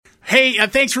Hey,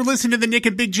 thanks for listening to the Nick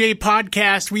and Big J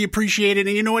podcast. We appreciate it.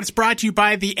 And you know what? It's brought to you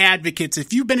by The Advocates.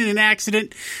 If you've been in an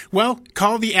accident, well,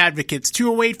 call The Advocates.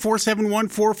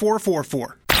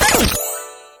 208-471-4444.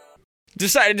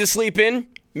 Decided to sleep in?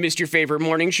 Missed your favorite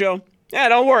morning show?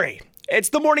 Don't worry. It's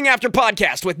the Morning After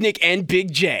podcast with Nick and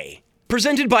Big J.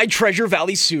 Presented by Treasure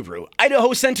Valley Subaru,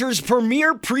 Idaho Center's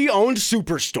premier pre-owned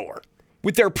superstore.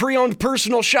 With their pre-owned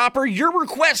personal shopper, your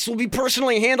requests will be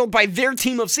personally handled by their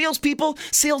team of salespeople,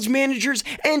 sales managers,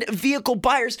 and vehicle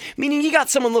buyers, meaning you got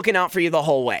someone looking out for you the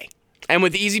whole way. And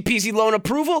with easy peasy loan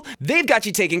approval, they've got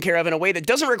you taken care of in a way that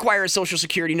doesn't require a social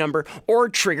security number or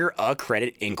trigger a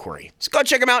credit inquiry. So go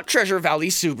check them out, Treasure Valley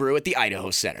Subaru at the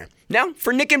Idaho Center. Now,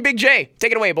 for Nick and Big J,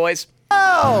 take it away, boys.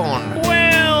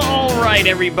 Well, all right,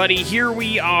 everybody, here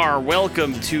we are.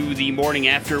 Welcome to the Morning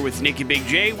After with Nick and Big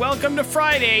J. Welcome to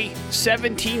Friday,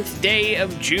 17th day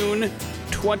of June,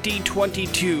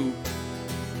 2022.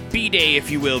 B-Day,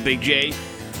 if you will, Big J.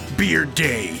 Beard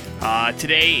Day.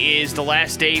 Today is the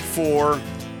last day for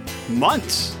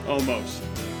months, almost,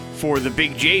 for the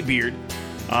Big J beard.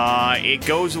 It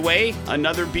goes away,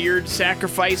 another beard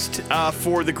sacrificed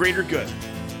for the greater good.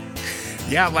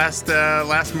 Yeah, last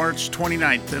March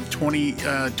 29th of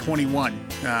 2021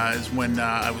 is when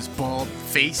I was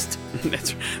bald-faced.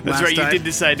 That's right, you did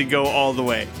decide to go all the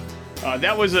way.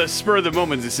 That was a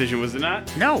spur-of-the-moment decision, was it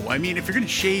not? No, I mean, if you're going to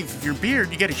shave your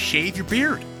beard, you got to shave your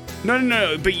beard.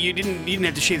 No, but you didn't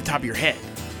have to shave the top of your head.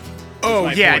 Oh,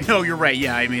 yeah, no, you're right.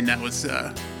 Yeah, I mean, that was,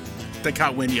 that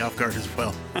caught Wendy off guard as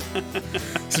well.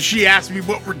 So she asked me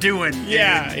what we're doing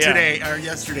today or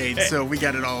yesterday, so we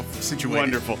got it all situated.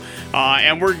 Wonderful.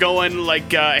 And we're going,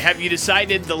 have you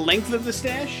decided the length of the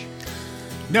stash?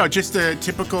 No, just a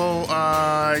typical,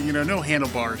 no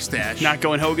handlebar stash. Not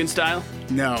going Hogan style?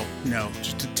 No,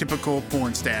 just a typical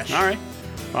porn stash. All right.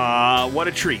 What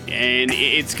a treat. And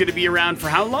it's going to be around for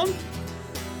how long?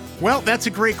 Well, that's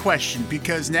a great question,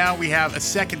 because now we have a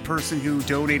second person who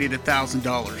donated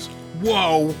 $1,000.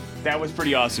 Whoa. That was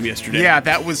pretty awesome yesterday. Yeah,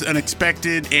 that was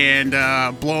unexpected and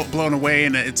blown away,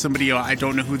 and it's somebody, I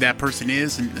don't know who that person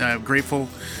is, and grateful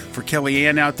for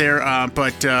Kellyanne out there,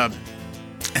 but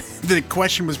the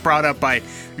question was brought up by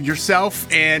yourself,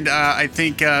 and I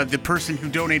think the person who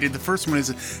donated the first one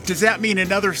is, does that mean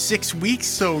another 6 weeks,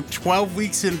 so 12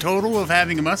 weeks in total of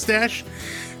having a mustache?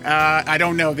 I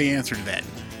don't know the answer to that.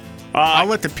 I'll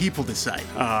let the people decide.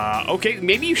 Okay,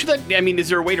 maybe you should is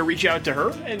there a way to reach out to her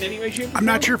in any way, shape, or form? I'm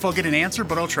not sure if I'll get an answer,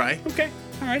 but I'll try. Okay,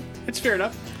 all right, that's fair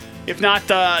enough. If not,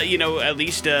 at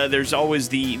least there's always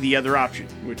the other option,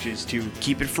 which is to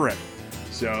keep it forever.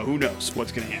 So who knows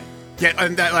what's going to happen. Yeah,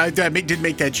 and I did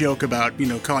make that joke about,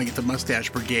 calling it the Mustache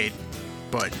Brigade,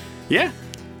 but... Yeah.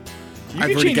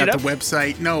 I've already got the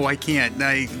website. No, I can't.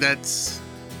 That's...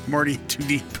 I'm already too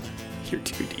deep. You're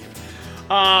too deep.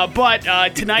 But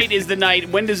tonight is the night.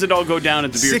 When does it all go down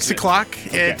at the Beardsmith? 6 o'clock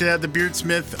at the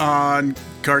Beardsmith on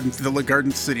the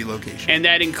Garden City location. And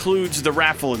that includes the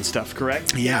raffle and stuff,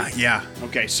 correct? Yeah.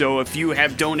 Okay, so if you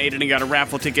have donated and got a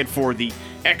raffle ticket for the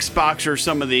Xbox or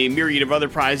some of the myriad of other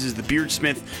prizes, the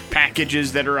Beardsmith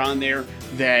packages that are on there,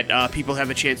 that people have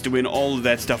a chance to win, all of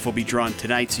that stuff will be drawn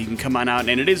tonight, so you can come on out.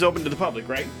 And it is open to the public,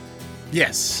 right?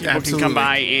 Yes, People absolutely. can come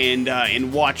by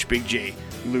and watch Big J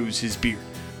lose his beard,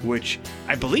 which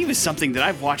I believe is something that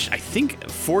I've watched, I think,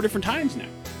 4 different times now.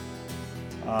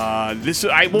 I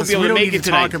won't be able to make it tonight. We don't need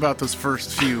to talk about those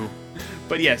first few.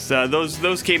 But yes,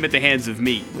 those came at the hands of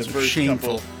me. The first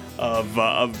shameful couple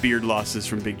of beard losses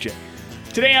from Big J.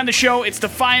 Today on the show, it's the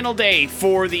final day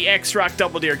for the X-Rock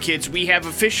Double Dare Kids. We have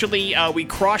officially, we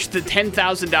crossed the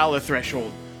 $10,000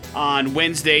 threshold on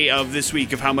Wednesday of this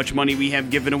week of how much money we have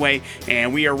given away,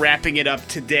 and we are wrapping it up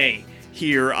today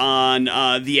here on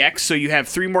the X, so you have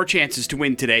 3 more chances to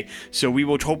win today. So we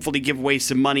will hopefully give away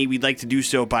some money. We'd like to do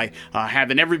so by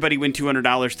having everybody win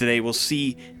 $200 today. We'll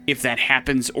see if that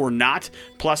happens or not.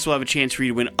 Plus, we'll have a chance for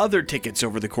you to win other tickets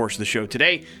over the course of the show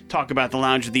today. Talk about the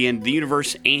Lounge at the End of the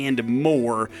Universe and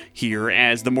more here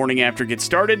as the morning after gets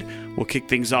started. We'll kick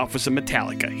things off with some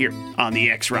Metallica here on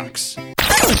the X Rocks. On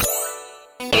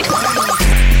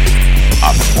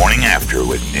the morning after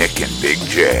with Nick and Big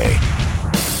J.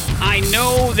 I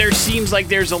know there seems like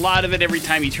there's a lot of it every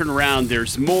time you turn around.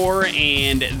 There's more,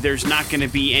 and there's not going to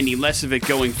be any less of it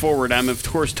going forward. I'm, of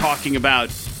course, talking about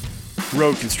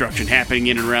road construction happening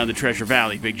in and around the Treasure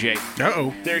Valley, Big J.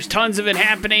 Uh-oh. There's tons of it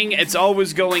happening. It's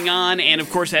always going on. And,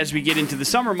 of course, as we get into the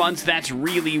summer months, that's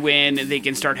really when they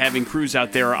can start having crews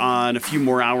out there on a few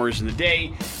more hours in the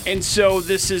day. And so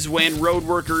this is when road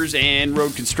workers and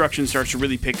road construction starts to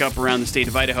really pick up around the state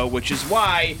of Idaho, which is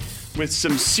why, with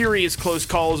some serious close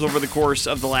calls over the course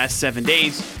of the last 7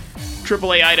 days,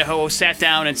 AAA Idaho sat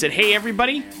down and said, hey,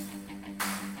 everybody,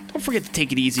 don't forget to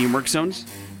take it easy in work zones.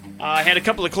 I had a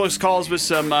couple of close calls with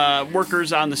some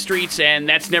workers on the streets, and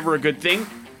that's never a good thing.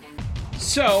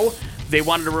 So they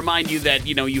wanted to remind you that,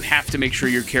 you have to make sure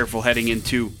you're careful heading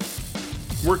into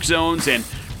work zones and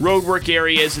road work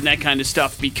areas and that kind of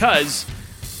stuff, because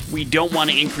we don't want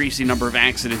to increase the number of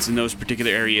accidents in those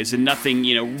particular areas, and nothing,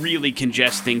 really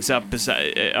congest things up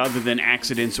other than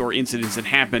accidents or incidents that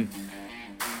happen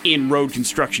in road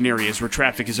construction areas where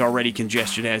traffic is already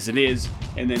congested as it is,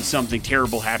 and then something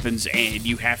terrible happens and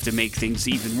you have to make things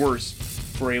even worse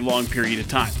for a long period of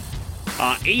time.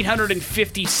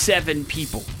 857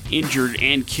 people injured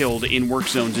and killed in work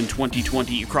zones in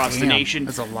 2020 across the nation.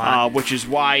 That's a lot. Which is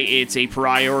why it's a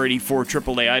priority for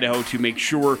AAA Idaho to make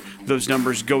sure those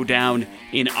numbers go down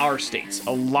in our states.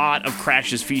 A lot of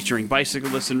crashes featuring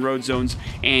bicyclists in road zones,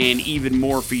 and even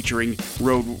more featuring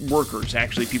road workers,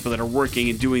 actually people that are working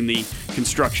and doing the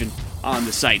construction on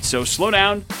the site. So slow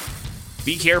down,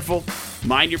 be careful,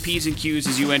 mind your P's and Q's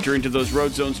as you enter into those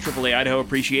road zones. AAA Idaho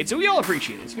appreciates it. We all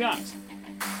appreciate it, let's be honest.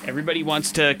 Everybody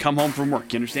wants to come home from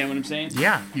work. You understand what I'm saying?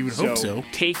 Yeah, you would hope so.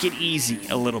 Take it easy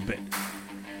a little bit.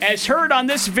 As heard on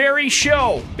this very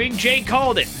show, Big J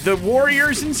called it the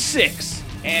Warriors in 6.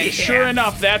 And sure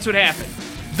enough, that's what happened.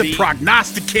 The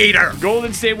prognosticator.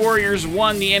 Golden State Warriors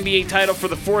won the NBA title for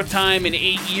the 4th time in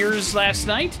 8 years last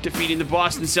night, defeating the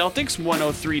Boston Celtics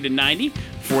 103-90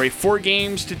 for a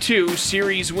 4-2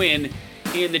 series win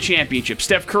in the championship.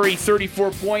 Steph Curry,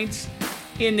 34 points.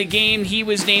 In the game, he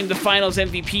was named the Finals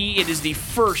MVP. It is the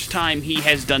first time he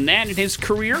has done that in his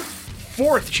career.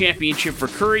 4th championship for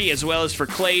Curry, as well as for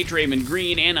Klay, Draymond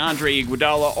Green, and Andre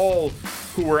Iguodala, all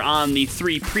who were on the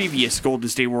 3 previous Golden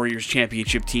State Warriors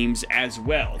championship teams as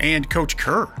well. And Coach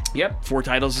Kerr. Yep, 4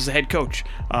 titles as a head coach.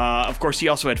 Of course, he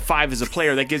also had 5 as a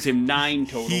player. That gives him 9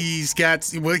 total. He's got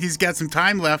some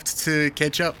time left to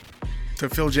catch up to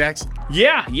Phil Jackson.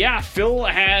 Yeah. Phil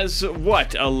has,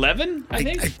 11, I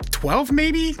think? 12,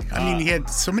 maybe? I mean, he had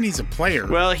so many as a player.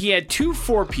 Well, he had 2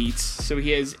 4-peats, so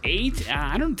he has 8.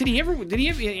 Did he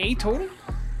have 8 total?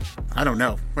 I don't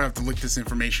know. We'll have to look this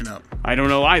information up. I don't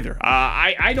know either.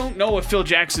 I don't know if Phil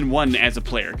Jackson won as a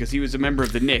player, because he was a member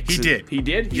of the Knicks. He did. He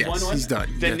did? He yes, won one? He's done.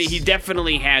 Then yes. He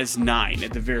definitely has 9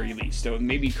 at the very least. So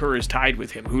maybe Kerr is tied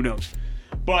with him. Who knows?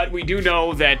 But we do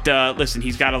know that, listen,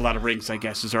 he's got a lot of rings, I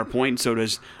guess, is our point. So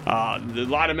does a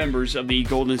lot of members of the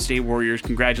Golden State Warriors.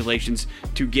 Congratulations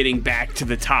to getting back to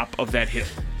the top of that hill.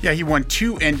 Yeah, he won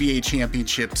 2 NBA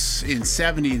championships in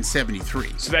 70 and 73.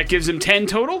 So that gives him 10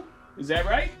 total? Is that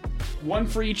right? 1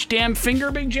 for each damn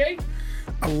finger, Big J?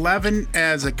 11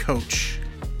 as a coach.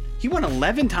 He won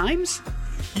 11 times?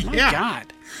 My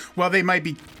God. Well, they might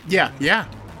be... Yeah.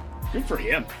 Good for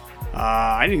him.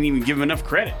 I didn't even give him enough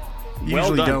credit. Usually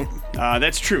well done. don't.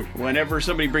 That's true. Whenever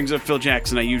somebody brings up Phil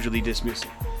Jackson, I usually dismiss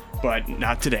him. But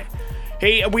not today.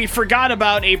 Hey, we forgot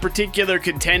about a particular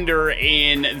contender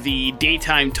in the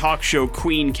daytime talk show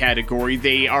queen category.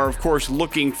 They are, of course,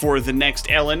 looking for the next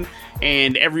Ellen,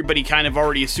 and everybody kind of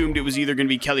already assumed it was either going to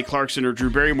be Kelly Clarkson or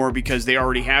Drew Barrymore because they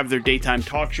already have their daytime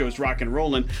talk shows rock and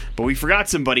rolling. But we forgot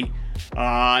somebody.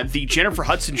 The Jennifer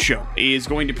Hudson Show is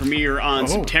going to premiere on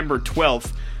September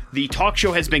 12th. The talk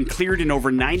show has been cleared in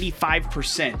over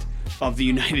 95% of the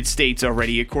United States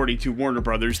already, according to Warner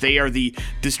Brothers. They are the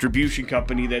distribution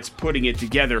company that's putting it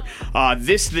together.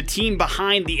 The team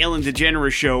behind the Ellen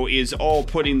DeGeneres Show is all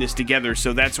putting this together,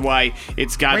 so that's why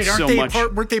it's got much.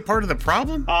 Weren't they part of the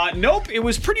problem? Nope, it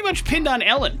was pretty much pinned on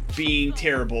Ellen being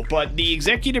terrible, but the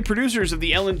executive producers of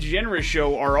the Ellen DeGeneres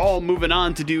Show are all moving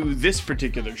on to do this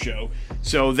particular show,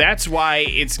 so that's why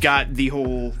it's got the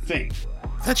whole thing.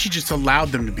 I thought she just allowed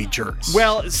them to be jerks.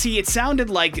 Well, see, it sounded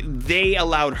like they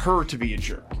allowed her to be a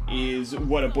jerk. Is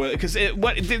what it boiled, because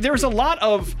there's a lot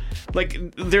of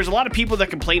people that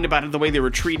complained about it, the way they were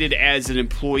treated as an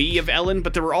employee of Ellen,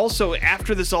 but there were also,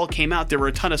 after this all came out, there were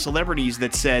a ton of celebrities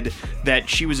that said that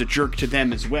she was a jerk to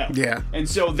them as well. Yeah. And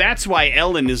so that's why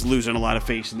Ellen is losing a lot of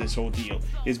face in this whole deal,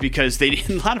 is because a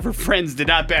lot of her friends did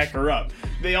not back her up.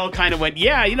 They all kind of went,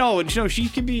 she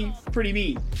can be pretty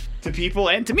mean to people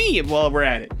and to me while we're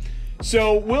at it.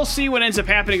 So we'll see what ends up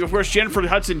happening. Of course, Jennifer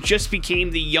Hudson just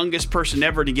became the youngest person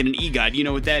ever to get an EGOT. You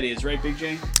know what that is, right, Big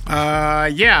J?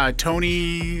 Yeah,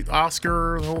 Tony,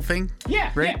 Oscar, the whole thing.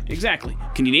 Yeah, right? Yeah, exactly.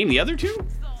 Can you name the other 2?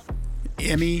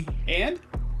 Emmy. And?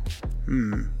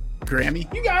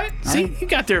 Grammy. You got it. See, you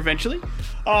got there eventually.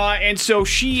 And so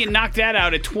she knocked that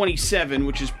out at 27,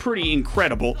 which is pretty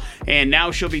incredible. And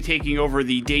now she'll be taking over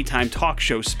the daytime talk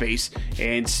show space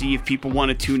and see if people want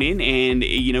to tune in. And,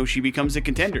 she becomes a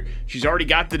contender. She's already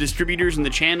got the distributors and the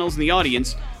channels and the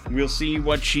audience. We'll see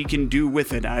what she can do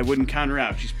with it. I wouldn't count her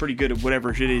out. She's pretty good at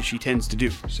whatever it is she tends to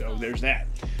do. So there's that.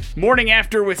 Morning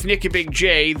After with Nick and Big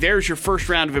J. There's your first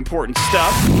round of important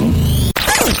stuff.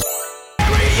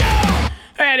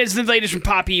 That is the latest from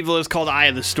Pop Evil. It's called Eye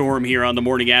of the Storm here on the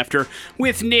Morning After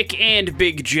with Nick and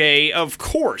Big J. Of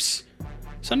course,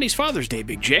 Sunday's Father's Day,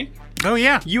 Big J. Oh,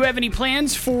 yeah. You have any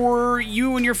plans for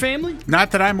you and your family?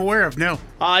 Not that I'm aware of, no.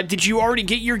 Did you already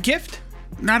get your gift?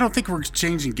 No, I don't think we're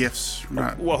exchanging gifts.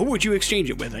 Well, who would you exchange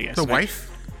it with, I guess? The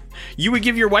wife? You would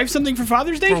give your wife something for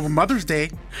Father's Day? For Mother's Day,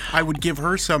 I would give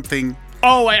her something.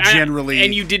 Generally.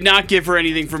 And you did not give her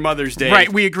anything for Mother's Day.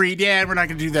 Right, we agreed. Yeah, we're not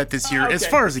going to do that this year. Okay. As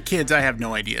far as the kids, I have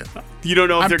no idea. You don't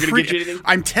know if they're going to get you anything?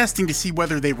 I'm testing to see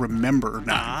whether they remember or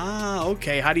not. Ah,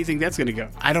 okay. How do you think that's going to go?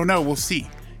 I don't know. We'll see.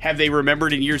 Have they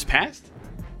remembered in years past?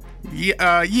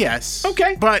 Yes.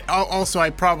 Okay. But also, I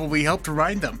probably helped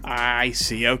remind them. I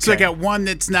see. Okay. So I got one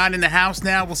that's not in the house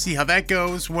now. We'll see how that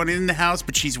goes. One in the house,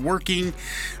 but she's working.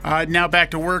 Now back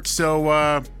to work.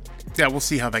 So, yeah, we'll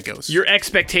see how that goes. Your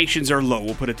expectations are low,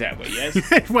 we'll put it that way,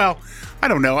 yes? Well, I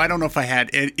don't know. I don't know if I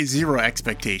had zero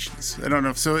expectations. I don't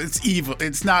know. So it's evil.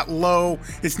 It's not low.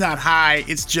 It's not high.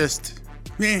 It's just,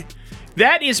 meh.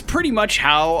 That is pretty much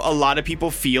how a lot of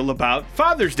people feel about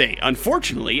Father's Day,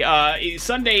 unfortunately.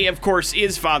 Sunday, of course,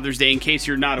 is Father's Day, in case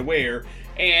you're not aware.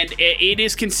 And it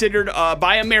is considered,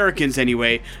 by Americans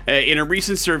anyway, in a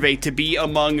recent survey, to be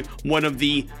among one of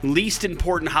the least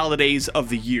important holidays of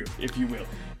the year, if you will.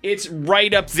 It's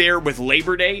right up there with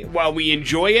Labor Day. While we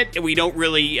enjoy it, we don't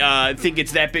really think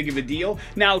it's that big of a deal.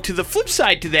 Now, to the flip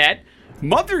side to that,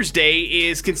 Mother's Day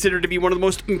is considered to be one of the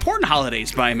most important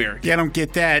holidays by Americans. Yeah, I don't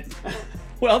get that.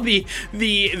 Well,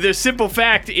 the simple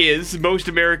fact is most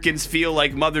Americans feel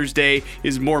like Mother's Day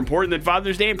is more important than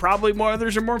Father's Day, and probably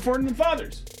mothers are more important than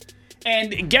fathers.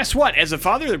 And guess what? As a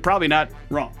father, they're probably not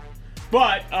wrong.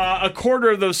 But a quarter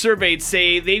of those surveyed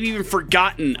say they've even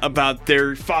forgotten about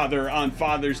their father on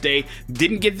Father's Day,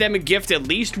 didn't give them a gift at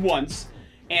least once,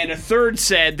 and a third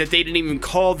said that they didn't even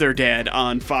call their dad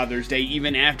on Father's Day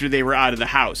even after they were out of the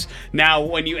house. Now,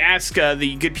 when you ask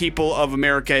the good people of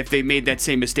America if they made that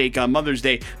same mistake on Mother's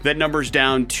Day, that number's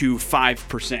down to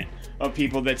 5% of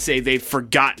people that say they've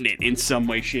forgotten it in some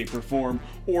way, shape, or form,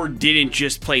 or didn't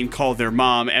just plain call their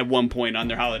mom at one point on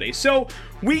their holiday. So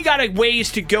we got a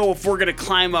ways to go if we're going to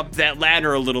climb up that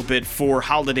ladder a little bit for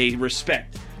holiday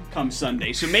respect come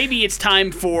Sunday. So maybe it's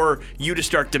time for you to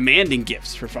start demanding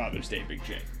gifts for Father's Day, Big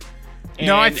J.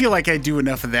 No, I feel like I do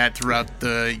enough of that throughout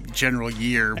the general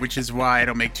year, which is why I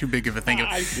don't make too big of a thing of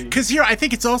it. Because here, I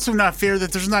think it's also not fair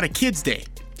that there's not a Kids' Day.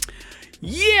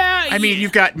 Yeah. I mean,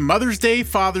 you've got Mother's Day,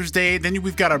 Father's Day, then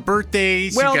we've got our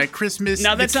birthdays, you've got Christmas.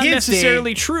 Now, that's not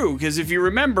necessarily true, because if you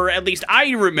remember, at least I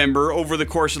remember over the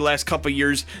course of the last couple of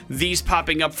years, these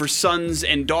popping up for Sons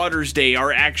and Daughters Day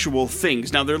are actual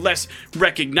things. Now, they're less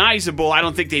recognizable. I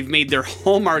don't think they've made their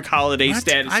Hallmark holiday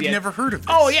status I've yet. never heard of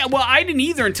this. Oh, yeah. Well, I didn't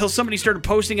either until somebody started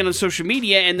posting it on social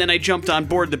media, and then I jumped on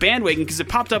board the bandwagon because it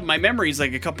popped up in my memories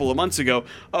like a couple of months ago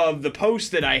of the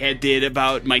post that I had did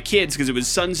about my kids because it was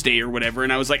Son's Day or whatever,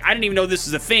 and I was like, I didn't even know this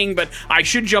is a thing, but I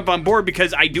should jump on board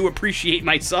because I do appreciate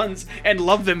my sons and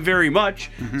love them very much.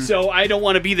 Mm-hmm. So I don't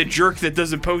want to be the jerk that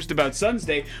doesn't post about Son's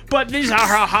Day, but this is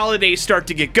how holidays start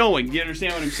to get going. You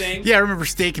understand what I'm saying? Yeah, I remember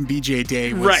Steak and BJ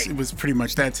Day. Right. It was pretty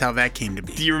much, that's how that came to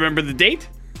be. Do you remember the date?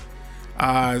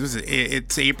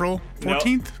 It's April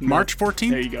 14th? No. March 14th?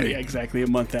 There you go. Yeah, exactly. A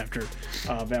month after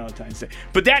Valentine's Day.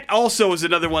 But that also is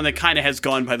another one that kind of has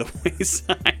gone by the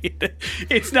wayside.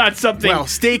 It's not something... Well,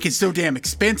 steak is so damn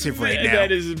expensive right now.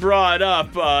 That is brought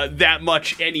up that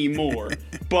much anymore.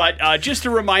 But just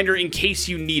a reminder, in case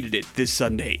you needed it, this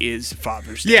Sunday is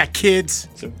Father's Day. Yeah, kids.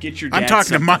 So get your dad I'm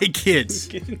talking something. to my kids.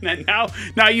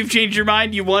 Now you've changed your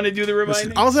mind? You want to do the reminding?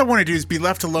 Listen, all I want to do is be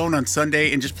left alone on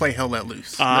Sunday and just play Hell Let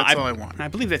Loose. That's all I want. I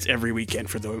believe that's every weekend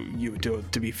for you,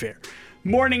 to be fair.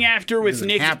 Morning After with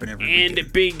Nick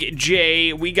and Big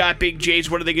J. We got Big J's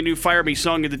What Are They Gonna Do? Fire Me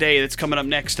Song of the Day. That's coming up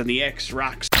next on the X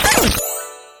Rocks.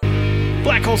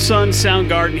 Black Hole Sun,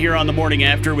 Soundgarden here on the Morning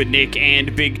After with Nick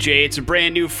and Big J. It's a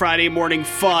brand new Friday morning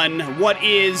fun. What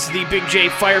is the Big J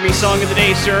Fire Me Song of the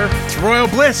Day, sir? It's Royal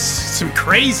Bliss. Some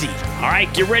crazy. All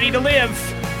right, get ready to live.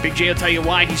 Big J will tell you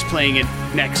why he's playing it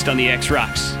next on the X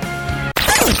Rocks.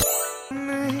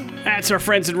 That's our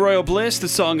friends in Royal Bliss. The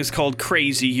song is called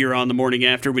Crazy here on The Morning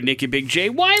After with Nick and Big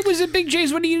J. Why was it Big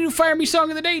J's What Do You Do Fire Me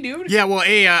song of the day, dude? Yeah, well,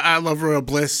 A, I love Royal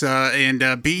Bliss,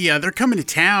 and B, they're coming to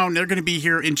town. They're going to be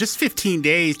here in just 15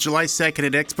 days, July 2nd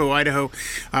at Expo, Idaho.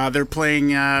 They're playing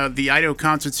the Idaho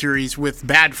Concert Series with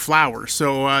Bad Flower.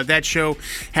 So that show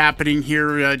happening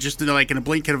here just like in a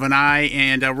blink of an eye,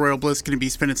 and Royal Bliss going to be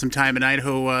spending some time in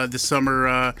Idaho this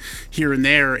summer here and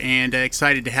there, and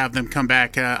excited to have them come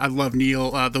back. I love Neil,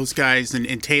 those guys,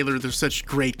 and Taylor. They're such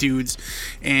great dudes,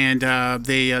 and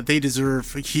they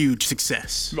deserve huge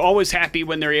success. Always happy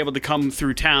when they're able to come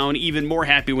through town, even more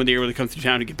happy when they're able to come through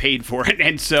town and get paid for it.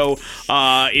 And so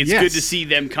it's good to see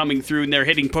them coming through, and they're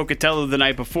hitting Pocatello the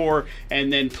night before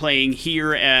and then playing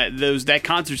here at that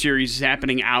concert series is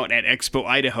happening out at Expo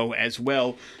Idaho as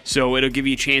well. So it'll give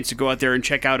you a chance to go out there and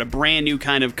check out a brand new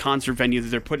kind of concert venue that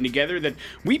they're putting together that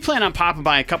we plan on popping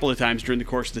by a couple of times during the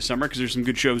course of the summer because there's some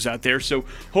good shows out there. So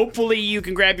hopefully you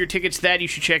can grab your tickets to that. You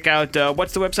should check out,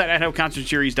 what's the website?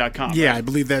 IdahoConcertSeries.com. Yeah, right? I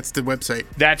believe that's the website.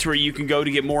 That's where you can go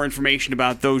to get more information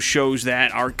about those shows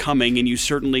that are coming, and you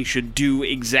certainly should do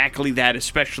exactly that,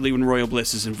 especially when Royal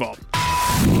Bliss is involved.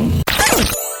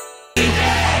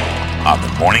 On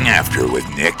The Morning After with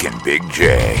Nick and Big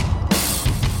J.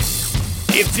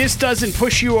 If this doesn't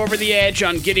push you over the edge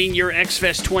on getting your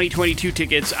X-Fest 2022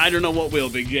 tickets, I don't know what will,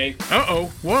 Big J.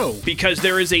 Uh-oh. Whoa. Because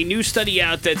there is a new study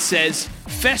out that says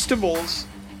festivals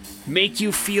make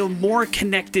you feel more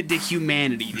connected to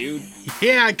humanity, dude.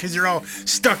 Yeah, because you're all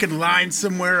stuck in line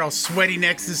somewhere, all sweaty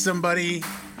next to somebody.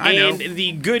 I know. And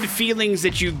the good feelings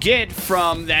that you get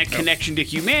from that connection to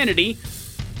humanity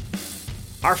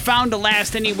are found to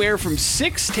last anywhere from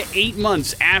 6 to 8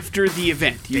 months after the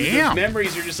event. Damn. Those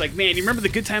memories are just like, man, you remember the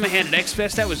good time I had at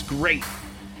X-Fest? That was great.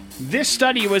 This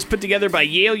study was put together by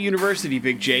Yale University,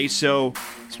 Big J, so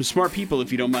some smart people,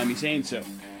 if you don't mind me saying so.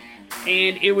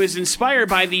 And it was inspired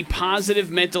by the positive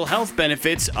mental health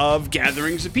benefits of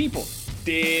gatherings of people.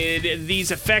 Did these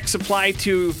effects apply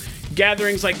to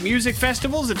gatherings like music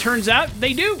festivals? It turns out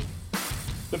they do.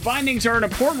 The findings are an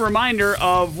important reminder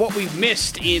of what we've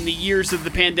missed in the years of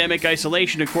the pandemic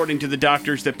isolation, according to the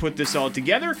doctors that put this all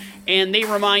together. And they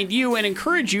remind you and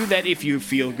encourage you that if you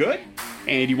feel good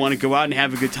and you want to go out and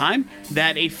have a good time,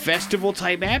 that a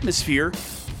festival-type atmosphere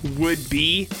would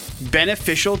be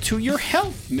beneficial to your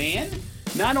health, man.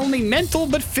 Not only mental,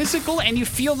 but physical, and you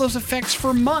feel those effects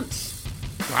for months.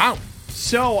 Wow.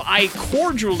 So I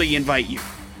cordially invite you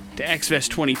to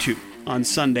X-Fest 22 on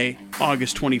Sunday,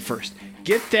 August 21st.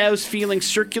 Get those feelings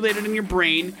circulated in your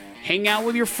brain, hang out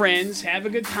with your friends, have a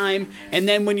good time, and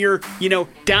then when you're,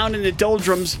 down in the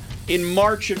doldrums in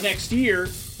March of next year,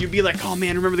 you'll be like, oh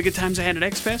man, remember the good times I had at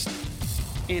X-Fest?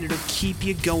 And it'll keep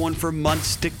you going for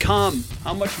months to come.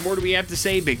 How much more do we have to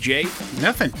say, Big J?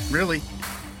 Nothing, really.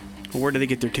 Well, where do they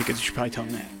get their tickets? You should probably tell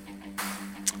them that.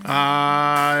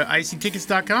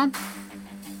 ICTickets.com?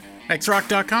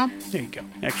 XRock.com? There you go.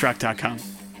 XRock.com.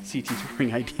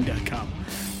 CTTouringID.com.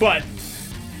 But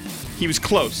he was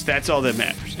close. That's all that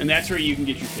matters. And that's where you can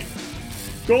get your tickets.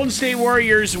 Golden State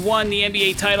Warriors won the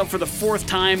NBA title for the 4th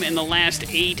time in the last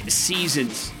 8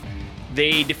 seasons.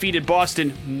 They defeated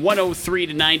Boston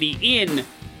 103-90 in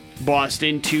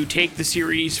Boston to take the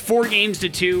series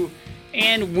 4-2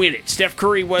 and win it. Steph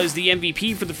Curry was the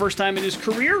MVP for the first time in his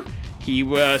career. He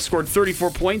scored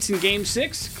 34 points in Game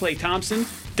 6. Klay Thompson,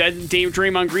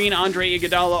 Draymond Green, Andre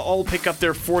Iguodala all pick up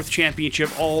their 4th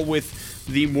championship, all with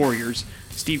the Warriors.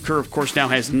 Steve Kerr, of course, now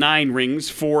has 9 rings,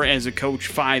 4 as a coach,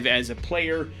 5 as a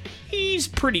player. He's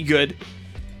pretty good.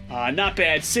 Not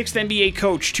bad. 6th NBA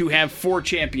coach to have 4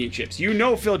 championships. You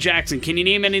know Phil Jackson. Can you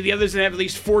name any of the others that have at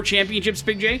least 4 championships,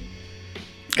 Big J?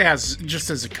 Just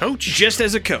as a coach? Just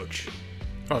as a coach.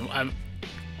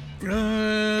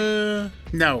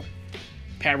 No.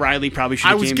 Pat Riley probably should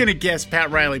have I was going to guess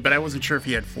Pat Riley, but I wasn't sure if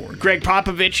he had 4. Greg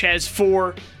Popovich has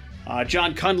 4.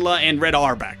 John Kundla and Red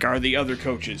Auerbach are the other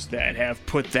coaches that have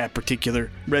put that particular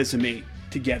resume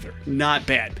together. Not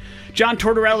bad. John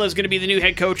Tortorella is going to be the new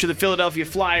head coach of the Philadelphia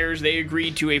Flyers. They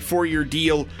agreed to a 4-year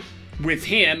deal with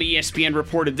him. ESPN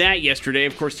reported that yesterday.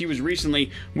 Of course, he was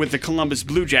recently with the Columbus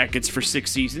Blue Jackets for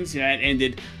 6 seasons. That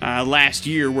ended last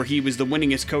year, where he was the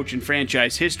winningest coach in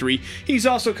franchise history. He's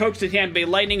also coached the Tampa Bay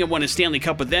Lightning and won a Stanley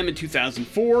Cup with them in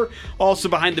 2004. Also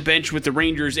behind the bench with the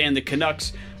Rangers and the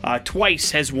Canucks.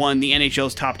 Twice has won the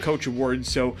NHL's Top Coach Award,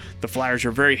 so the Flyers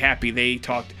are very happy. They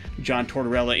talked John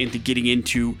Tortorella into getting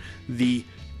into the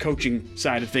coaching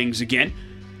side of things again.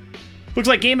 Looks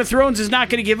like Game of Thrones is not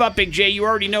going to give up, Big J. You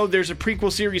already know there's a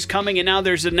prequel series coming, and now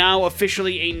there's now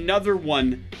officially another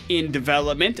one in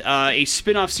development. A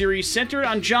spin-off series centered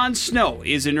on Jon Snow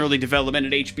is in early development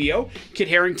at HBO. Kit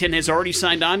Harington has already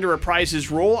signed on to reprise his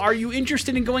role. Are you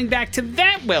interested in going back to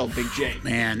that well, Big J?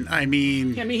 Man, I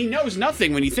mean, he knows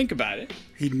nothing when you think about it.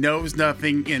 he knows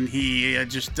nothing, and he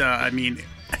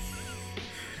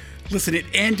listen, it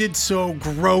ended so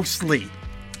grossly.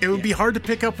 It would be hard to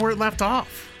pick up where it left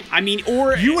off.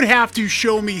 Or You would have to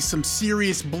show me some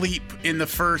serious bleep in the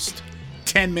first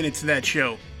 10 minutes of that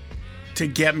show to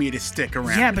get me to stick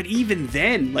around. Yeah, but even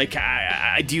then,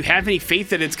 do you have any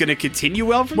faith that it's going to continue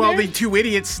well from there? The two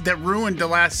idiots that ruined the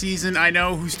last season, I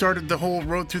know, who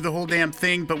wrote through the whole damn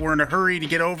thing, but were in a hurry to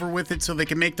get over with it so they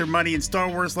can make their money in Star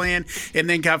Wars land, and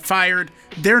then got fired.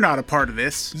 They're not a part of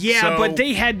this. Yeah, but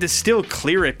they had to still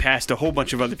clear it past a whole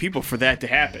bunch of other people for that to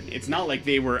happen. It's not like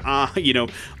they were,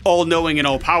 all-knowing and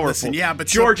all-powerful. Listen, yeah, but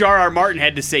George R.R. Martin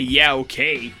had to say, yeah,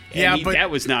 okay. And but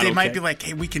that was not they okay. might be like,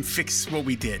 hey, we can fix what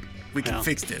we did. We can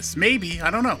fix this. Maybe. I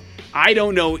don't know. I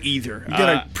don't know either. You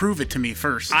gotta prove it to me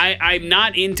first. I'm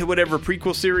not into whatever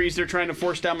prequel series they're trying to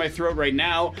force down my throat right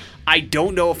now. I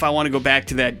don't know if I want to go back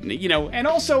to that, and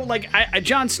also,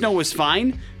 Jon Snow was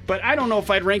fine, but I don't know if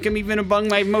I'd rank him even among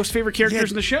my most favorite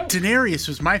characters in the show. Daenerys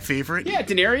was my favorite. Yeah,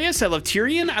 Daenerys. I love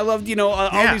Tyrion. I loved,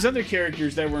 all these other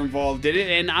characters that were involved in it,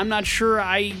 and I'm not sure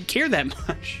I care that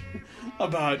much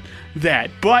about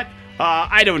that. But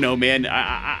I don't know, man.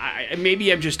 I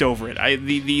maybe I'm just over it.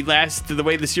 The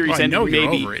way the series ended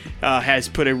maybe has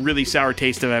put a really sour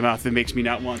taste in my mouth that makes me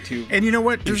not want to. And you know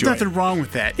what? There's nothing wrong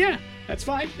with that. Yeah, that's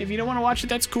fine. If you don't want to watch it,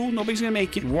 that's cool. Nobody's gonna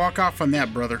make you. Walk off on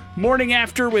that, brother. Morning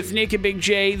After with Nick and Big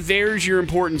J. There's your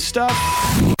important stuff.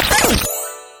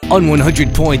 On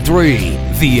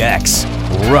 100.3, The X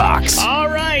rocks. All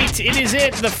right, it is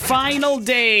the final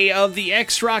day of the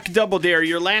X-Rock Double Dare.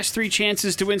 Your last 3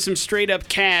 chances to win some straight-up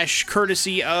cash,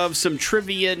 courtesy of some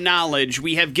trivia knowledge.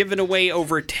 We have given away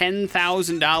over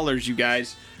 $10,000, you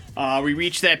guys. We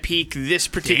reached that peak this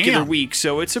particular week,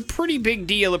 so it's a pretty big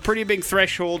deal, a pretty big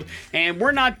threshold, and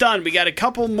we're not done. We got a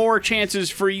couple more chances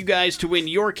for you guys to win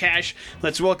your cash.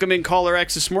 Let's welcome in caller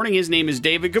X this morning. His name is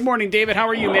David. Good morning, David. How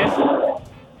are you, man?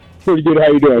 Pretty good. How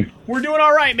you doing? We're doing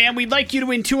all right, man. We'd like you to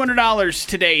win $200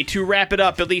 today to wrap it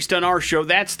up, at least on our show.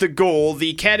 That's the goal.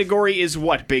 The category is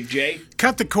what, Big J?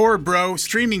 Cut the cord, bro.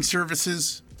 Streaming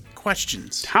services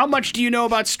questions. How much do you know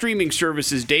about streaming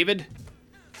services, David?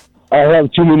 I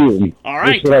have too many of them. All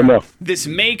right. That's what I know. This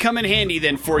may come in handy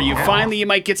then for you. Finally, you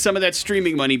might get some of that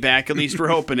streaming money back. At least we're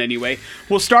hoping anyway.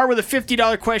 We'll start with a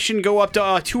 $50 question, go up to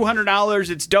 $200.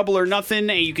 It's double or nothing,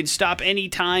 and you can stop any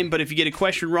time, but if you get a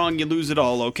question wrong, you lose it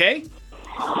all, okay?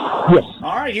 Yes.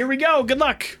 All right, here we go. Good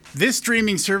luck. This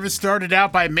streaming service started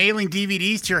out by mailing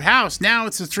DVDs to your house. Now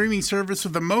it's a streaming service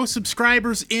with the most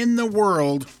subscribers in the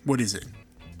world. What is it?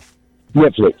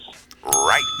 Netflix.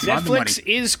 Right. Netflix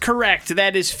is correct.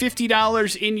 That is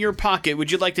 $50 in your pocket.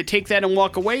 Would you like to take that and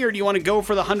walk away, or do you want to go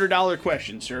for the $100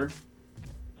 question, sir?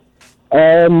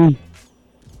 Let's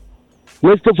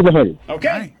go for the 100. Okay.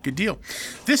 All right, good deal.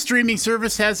 This streaming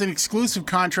service has an exclusive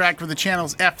contract with the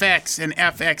channels FX and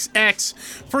FXX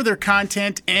for their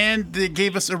content, and they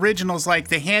gave us originals like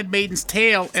The Handmaid's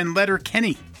Tale and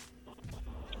Letterkenny.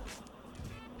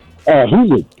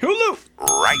 Hulu. Hulu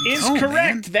Right. is Oh, correct.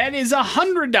 man. That is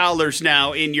 $100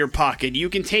 now in your pocket. You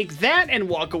can take that and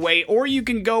walk away, or you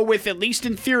can go with, at least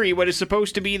in theory, what is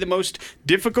supposed to be the most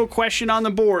difficult question on the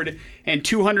board, and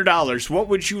 $200. What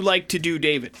would you like to do,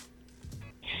 David?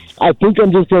 I think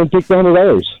I'm just going to take the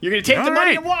 $100. You're going to take the All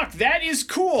money right. and walk. That is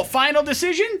cool. Final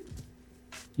decision?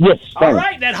 Yes. All Fine.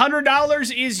 right, that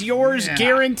 $100 is yours, Yeah.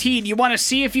 guaranteed. You want to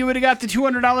see if you would have got the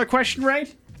 $200 question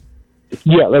right?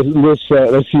 Yeah. Let's see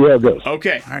how it goes.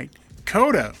 Okay. All right.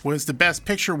 Coda was the Best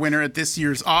Picture winner at this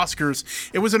year's Oscars.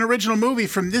 It was an original movie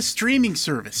from this streaming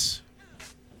service.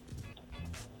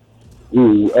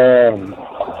 Ooh.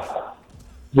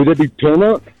 Would it be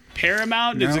Paramount?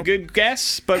 Paramount is a No. good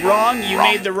guess, but wrong. You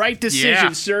made the right decision,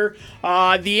 Yeah. sir.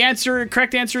 The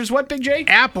correct answer is what, Big J?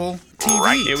 Apple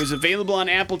TV. It was available on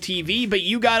Apple TV, but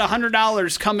you got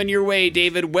 $100 coming your way,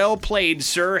 David. Well played,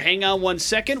 sir. Hang on 1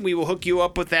 second. We will hook you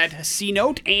up with that C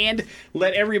note and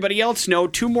let everybody else know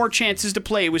 2 more chances to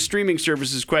play with streaming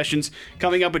services questions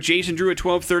coming up with Jason Drew at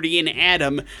 12:30 and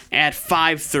Adam at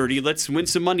 5:30. Let's win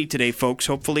some money today, folks.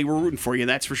 Hopefully we're rooting for you,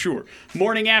 that's for sure.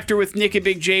 Morning After with Nick and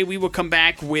Big J. We will come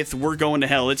back with We're Going to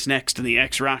Hell. It's next in the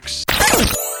X Rocks.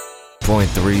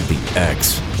 0.3 The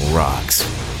X rocks.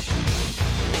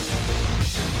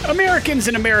 Americans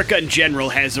and America in general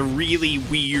has a really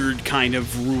weird kind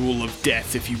of rule of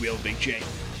death, if you will, Big J.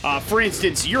 For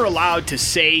instance, you're allowed to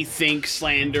say, think,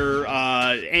 slander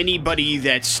anybody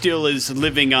that still is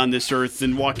living on this earth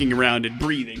and walking around and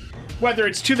breathing, whether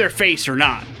it's to their face or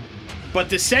not. But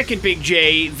the second Big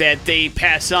J that they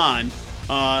pass on,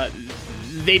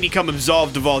 they become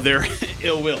absolved of all their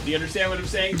ill will. Do you understand what I'm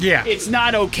saying? Yeah. It's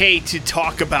not okay to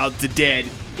talk about the dead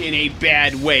in a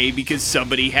bad way because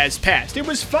somebody has passed. It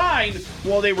was fine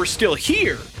while they were still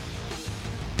here.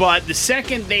 But the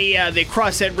second they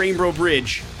cross that Rainbow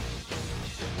Bridge,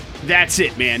 that's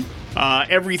it, man.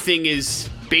 Everything is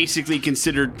basically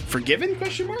considered forgiven, ?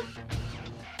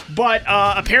 But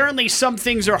apparently some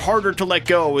things are harder to let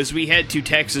go as we head to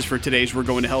Texas for today's We're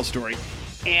Going to Hell story.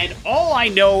 And all I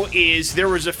know is there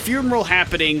was a funeral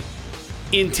happening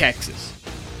in Texas.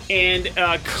 And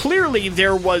clearly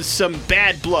there was some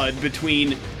bad blood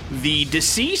between the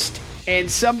deceased and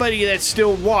somebody that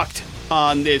still walked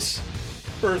on this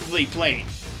earthly plane.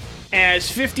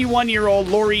 As 51-year-old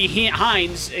Lori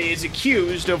Hines is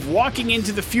accused of walking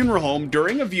into the funeral home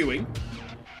during a viewing,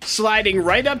 sliding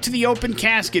right up to the open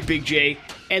casket, Big J,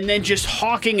 and then just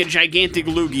hawking a gigantic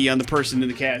loogie on the person in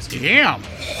the casket. Damn.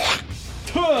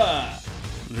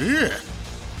 Ugh.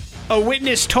 A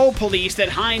witness told police that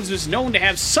Hines was known to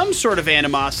have some sort of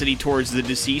animosity towards the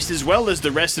deceased, as well as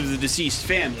the rest of the deceased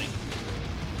family.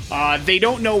 They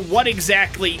don't know what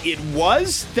exactly it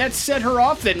was that set her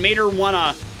off, that made her want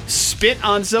to spit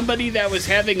on somebody that was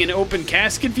having an open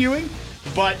casket viewing,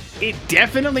 but it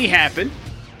definitely happened.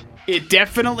 It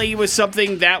definitely was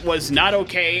something that was not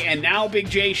okay, and now, Big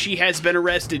J, she has been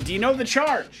arrested. Do you know the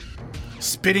charge?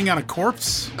 Spitting on a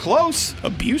corpse? Close.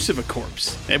 Abuse of a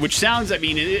corpse. Which sounds, I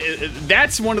mean,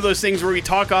 that's one of those things where we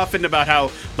talk often about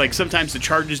how, like, sometimes the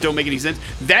charges don't make any sense.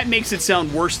 That makes it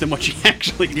sound worse than what she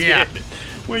actually did.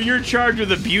 When you're charged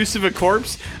with abuse of a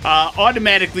corpse,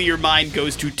 automatically your mind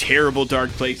goes to terrible,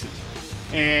 dark places.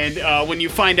 And when you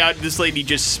find out this lady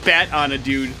just spat on a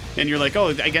dude, and you're like, oh,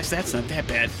 I guess that's not that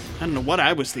bad. I don't know what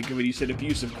I was thinking when you said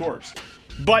abuse of corpse.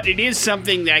 But it is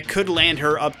something that could land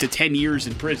her up to 10 years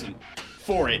in prison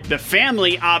for it. The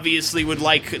family obviously would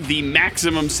like the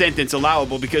maximum sentence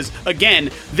allowable because,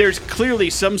 again, there's clearly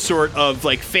some sort of,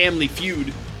 like, family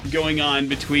feud going on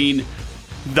between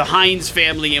the Hines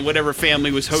family and whatever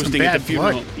family was hosting at the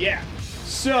funeral home. Yeah.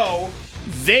 So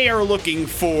they are looking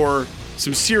for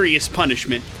some serious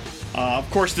punishment. Of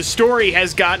course, the story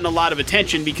has gotten a lot of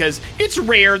attention because it's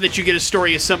rare that you get a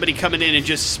story of somebody coming in and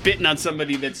just spitting on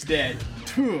somebody that's dead.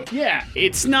 Yeah,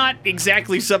 it's not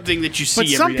exactly something that you see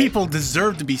every day. But some people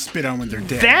deserve to be spit on when they're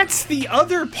dead. That's the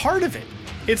other part of it.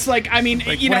 It's like, I mean,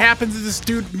 like, you know, what happens if this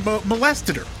dude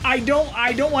molested her? I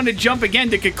don't want to jump again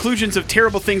to conclusions of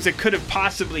terrible things that could have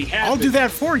possibly happened. I'll do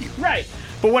that for you. Right.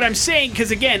 But what I'm saying,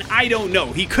 because again, I don't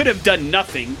know. He could have done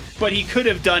nothing, but he could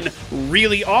have done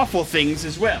really awful things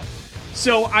as well.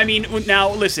 So, I mean,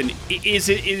 now listen,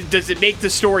 does it make the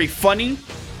story funny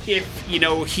if, you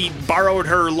know, he borrowed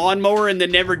her lawnmower and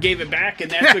then never gave it back and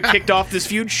that's what kicked off this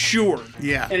feud? Sure.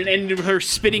 Yeah. And her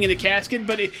spitting in the casket.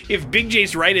 But if Big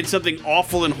J's right and something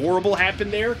awful and horrible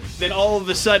happened there, then all of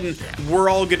a sudden we're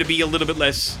all going to be a little bit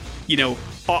less,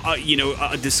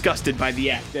 disgusted by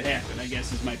the act that happened, I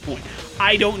guess is my point.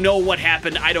 I don't know what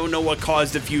happened. I don't know what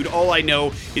caused the feud. All I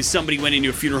know is somebody went into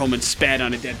a funeral home and spat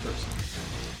on a dead person.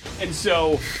 And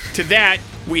so, to that,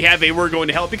 we have a We're Going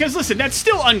to Hell. Because, listen, that's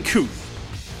still uncouth.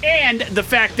 And the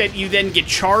fact that you then get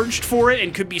charged for it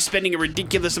and could be spending a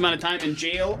ridiculous amount of time in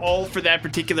jail all for that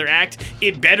particular act,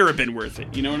 it better have been worth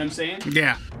it. You know what I'm saying?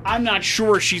 Yeah. I'm not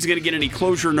sure she's going to get any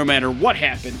closure no matter what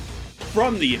happened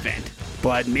from the event.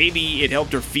 But maybe it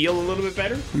helped her feel a little bit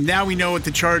better. Now we know what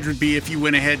the charge would be if you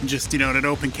went ahead and just, in an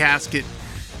open casket,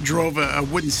 drove a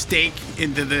wooden stake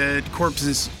into the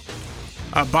corpse's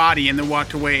body and then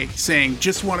walked away saying,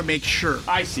 just want to make sure.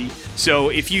 I see. So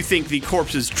if you think the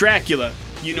corpse is Dracula,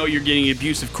 you know you're getting an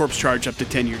abusive corpse charge up to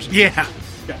 10 years. Yeah.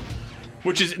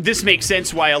 This makes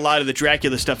sense why a lot of the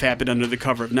Dracula stuff happened under the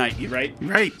cover of night, right?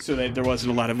 Right. So that there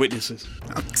wasn't a lot of witnesses.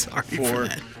 I'm sorry for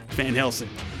that. Van Helsing.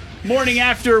 Morning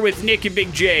After with Nick and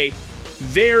Big J.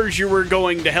 There's your We're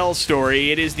Going to Hell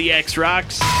story. It is the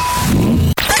X-Rocks.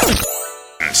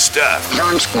 Stuff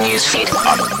on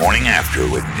the Morning After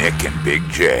with Nick and Big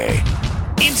J.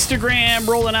 Instagram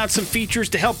rolling out some features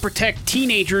to help protect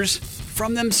teenagers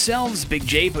from themselves, Big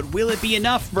J, but will it be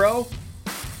enough, bro?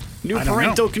 New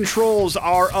parental controls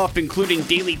are up, including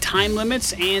daily time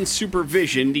limits and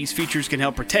supervision. These features can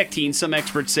help protect teens. Some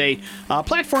experts say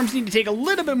platforms need to take a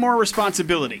little bit more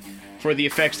responsibility for the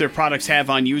effects their products have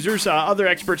on users. Other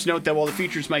experts note that while the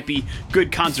features might be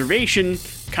good conservation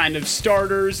kind of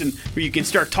starters and where you can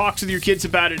start talks with your kids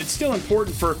about it. It's still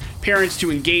important for parents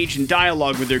to engage in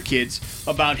dialogue with their kids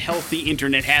about healthy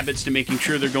internet habits to making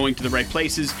sure they're going to the right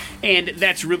places. And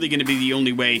that's really going to be the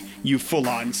only way you full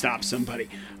on stop somebody.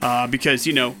 Because,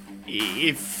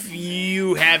 if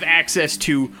you have access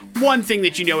to one thing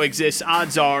that exists,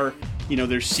 odds are,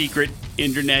 there's secret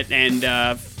internet and,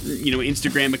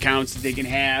 Instagram accounts that they can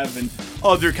have and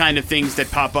other kind of things that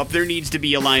pop up. There needs to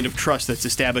be a line of trust that's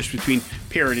established between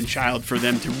parent and child for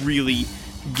them to really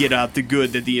get out the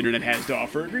good that the internet has to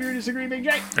offer. Agree or disagree, Big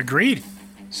J? Agreed.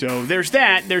 So there's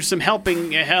that. There's some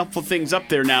helpful things up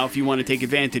there now if you want to take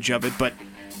advantage of it, but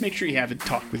make sure you have a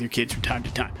talk with your kids from time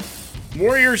to time.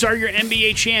 Warriors are your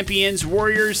NBA champions.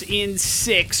 Warriors in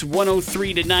 6,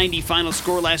 103-90 final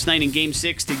score last night in Game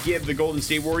 6 to give the Golden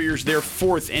State Warriors their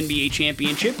 4th NBA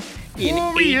championship in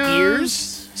 8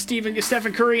 years. Stephen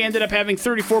Curry ended up having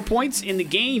 34 points in the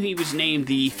game. He was named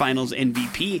the Finals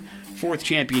MVP. 4th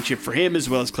championship for him, as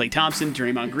well as Klay Thompson,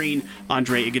 Draymond Green,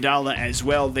 Andre Iguodala as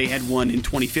well. They had one in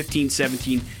 2015,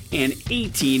 17, and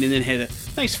 18, and then had a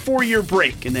nice 4-year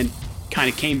break, and then kind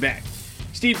of came back.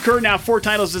 Steve Kerr now 4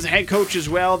 titles as a head coach as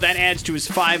well. That adds to his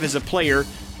 5 as a player.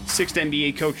 6th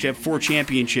NBA coach to have 4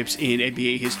 championships in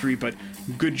NBA history, but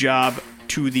good job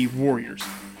to the Warriors.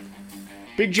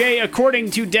 Big J,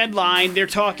 according to Deadline, they're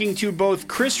talking to both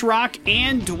Chris Rock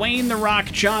and Dwayne The Rock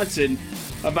Johnson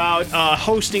about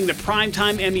hosting the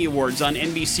Primetime Emmy Awards on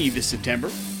NBC this September.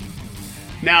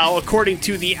 Now, according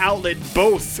to the outlet,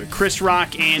 both Chris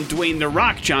Rock and Dwayne The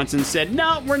Rock Johnson said,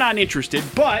 no, we're not interested,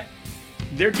 but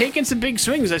they're taking some big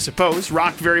swings, I suppose.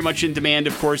 Rock very much in demand,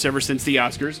 of course, ever since the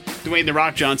Oscars. Dwayne The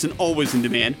Rock Johnson, always in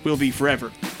demand. Will be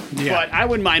forever. Yeah. But I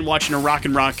wouldn't mind watching a Rock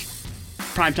and Rock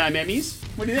Primetime Emmys.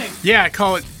 What do you think? Yeah, I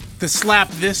call it the Slap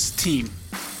This Team.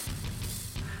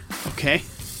 Okay.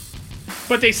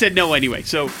 But they said no anyway,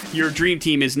 so your dream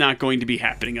team is not going to be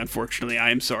happening, unfortunately. I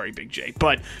am sorry, Big J.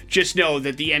 But just know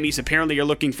that the Emmys apparently are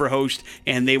looking for a host,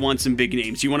 and they want some big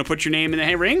names. You want to put your name in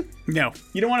the ring? No.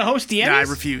 You don't want to host the Emmys? No, I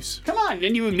refuse. Come on,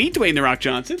 then you would meet Dwayne The Rock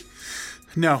Johnson.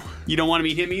 No. You don't want to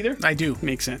meet him either? I do.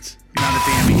 Makes sense. Not at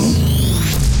the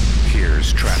Emmys.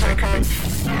 Here's traffic.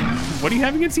 What do you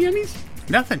have against the Emmys?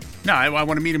 Nothing. No, I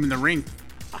want to meet him in the ring.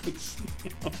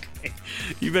 Okay.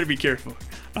 You better be careful.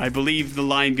 I believe the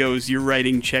line goes, you're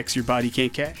writing checks your body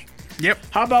can't cash. Yep.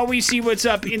 How about we see what's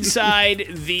up inside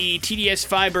the TDS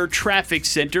Fiber Traffic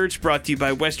Center? It's brought to you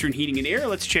by Western Heating and Air.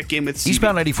 Let's check in with CB.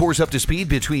 Eastbound 94 is up to speed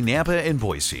between Nampa and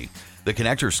Boise. The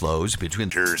connector slows between...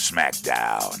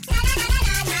 Smackdown.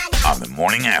 On the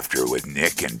morning after with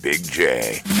Nick and Big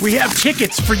J. We have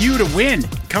tickets for you to win.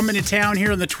 Coming to town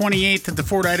here on the 28th at the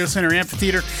Ford Idaho Center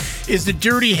Amphitheater is the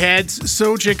Dirty Heads.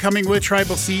 Soja coming with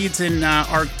Tribal Seeds and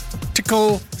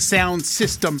Arctical Sound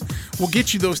System. We'll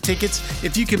get you those tickets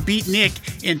if you can beat Nick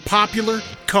in Popular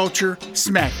Culture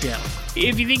Smackdown.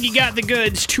 If you think you got the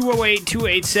goods,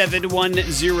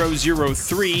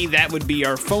 208-287-1003. That would be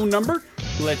our phone number.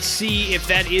 Let's see if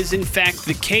that is in fact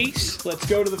the case. Let's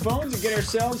go to the phones and get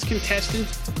ourselves contestant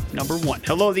number 1.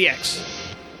 Hello, the X.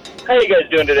 How you guys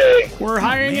doing today? We're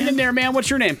hiring in there, man. What's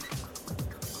your name?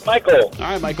 Michael. All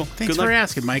right, Michael. Thanks for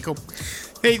asking, Michael.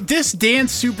 Hey, this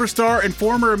dance superstar and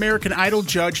former American Idol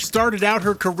judge started out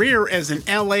her career as an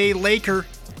L.A. Laker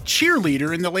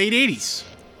cheerleader in the late 80s.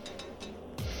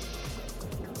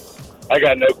 I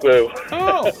got no clue.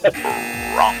 Oh.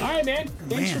 Wrong. All right, man.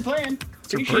 Thanks for playing.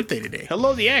 It's your birthday today.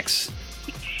 Hello, the X.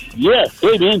 Yes,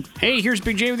 hey, man. Hey, here's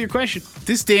Big J with your question.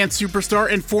 This dance superstar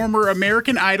and former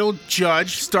American Idol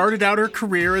judge started out her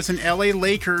career as an L.A.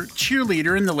 Laker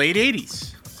cheerleader in the late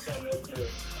 80s.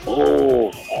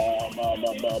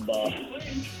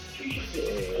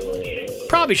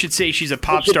 Probably should say she's a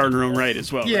pop star in her own right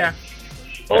as well. Yeah. Right?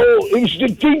 Oh, it's the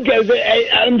Dingo,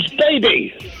 Adam's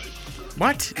baby.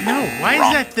 What? No. Why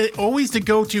is that always the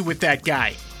go-to with that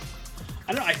guy?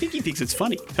 I don't know. I think he thinks it's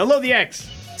funny. Hello, the X.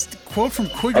 It's the quote from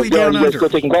Quigley Down Under. You guys go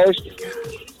taking callers?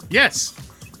 Yes.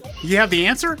 You have the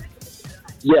answer?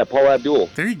 Yeah, Paula Abdul.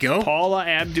 There you go. Paula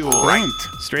Abdul. Right.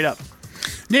 Straight up.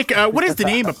 Nick, what is the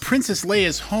name of Princess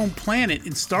Leia's home planet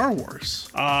in Star Wars?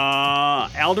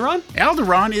 Alderaan?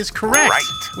 Alderaan is correct. Right.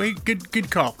 Wait, good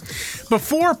call.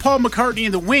 Before Paul McCartney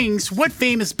and the Wings, what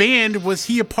famous band was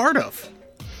he a part of?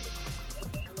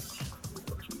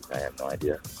 I have no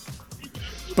idea.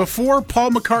 Before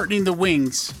Paul McCartney and the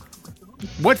Wings,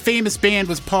 what famous band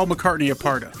was Paul McCartney a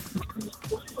part of?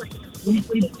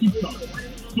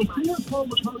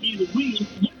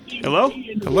 Hello?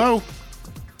 Hello?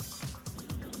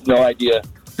 No idea.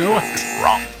 No.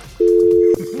 Wrong.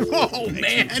 Whoa,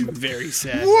 man. Very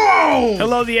sad. Whoa!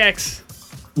 Hello, the X.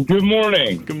 Good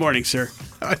morning. Good morning, sir.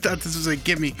 I thought this was a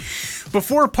gimme.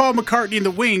 Before Paul McCartney and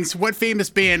the Wings, what famous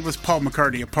band was Paul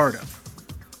McCartney a part of?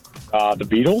 The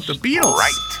Beatles. The Beatles.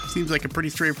 Right. Seems like a pretty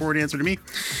straightforward answer to me.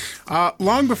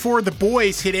 Long before The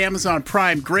Boys hit Amazon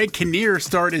Prime, Greg Kinnear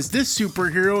starred as this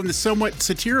superhero in the somewhat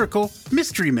satirical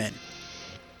Mystery Men.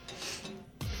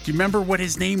 Do you remember what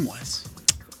his name was?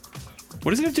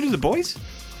 What does it have to do with the boys?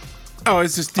 Oh,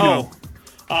 it's just, you know,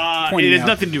 it pointing has out.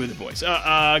 nothing to do with the boys.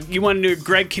 You want to know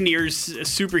Greg Kinnear's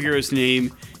superhero's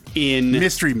name in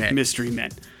Mystery Men. Mystery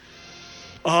Men.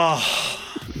 Oh,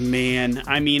 man.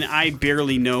 I mean, I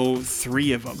barely know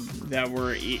 3 of them that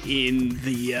were in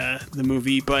the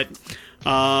movie, but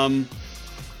I'm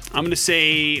going to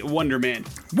say Wonder Man.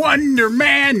 Wonder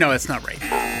Man! No, that's not right.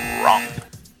 Wrong.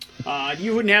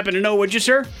 You wouldn't happen to know, would you,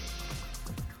 sir?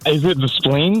 Is it the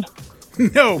Spleen?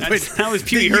 No, but That was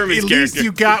Pee Wee Herman's at character. least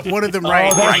you got one of them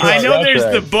right. that's I know That's there's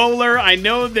right. the bowler. I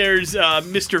know there's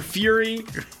Mr. Fury.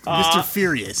 Mr.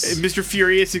 Furious. Mr.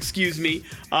 Furious, excuse me.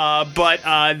 But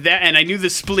that, and I knew the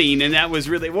spleen, and that was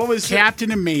really, what was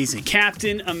Captain Amazing.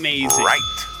 Captain Amazing.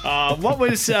 Right. What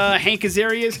was Hank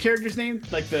Azaria's character's name?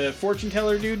 Like the fortune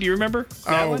teller dude? Do you remember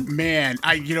that Oh, one? man.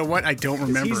 You know what? I don't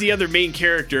remember. He's the other main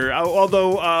character.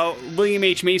 Although William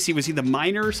H. Macy, was he the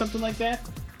miner or something like that?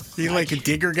 He like a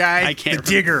digger guy? I can't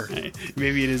The digger. remember.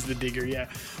 Maybe it is the digger, yeah.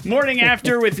 Morning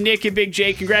After with Nick and Big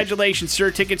J. Congratulations, sir.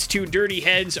 Tickets to Dirty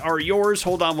Heads are yours.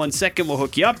 Hold on 1 second. We'll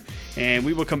hook you up. And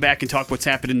we will come back and talk what's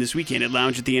happening this weekend at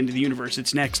Lounge at the End of the Universe.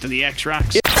 It's next on the X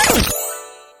Rocks.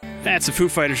 That's the Foo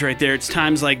Fighters right there. It's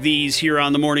times like these here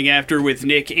on the Morning After with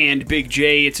Nick and Big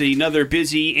J. It's another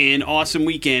busy and awesome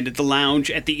weekend at the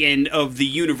Lounge at the End of the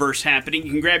Universe happening.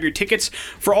 You can grab your tickets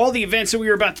for all the events that we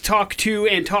were about to talk to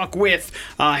and talk with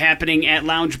happening at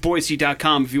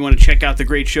loungeboise.com if you want to check out the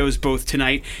great shows both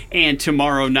tonight and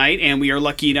tomorrow night. And we are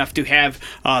lucky enough to have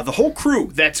the whole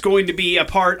crew that's going to be a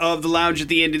part of the Lounge at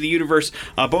the End of the Universe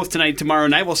both tonight and tomorrow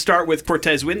night. We'll start with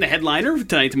Cortez Wynn, the headliner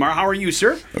tonight and tomorrow. How are you,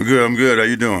 sir? I'm good. How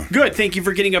you doing? Good. Thank you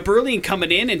for getting up early and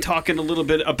coming in and talking a little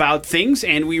bit about things.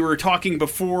 And we were talking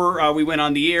before we went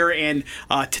on the air. And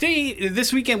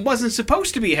this weekend wasn't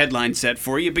supposed to be a headline set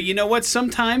for you. But you know what?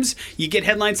 Sometimes you get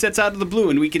headline sets out of the blue,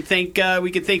 and we can thank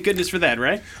goodness for that,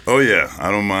 right? Oh yeah,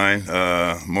 I don't mind.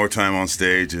 More time on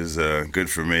stage is good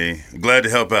for me. Glad to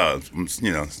help out.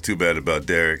 It's too bad about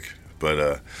Derek,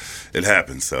 but it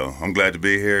happens. So I'm glad to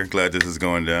be here. Glad this is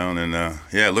going down, and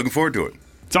looking forward to it.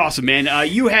 It's awesome, man.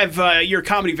 You have you're a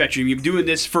comedy veteran. You've been doing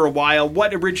this for a while.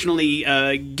 What originally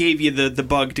gave you the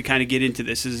bug to kind of get into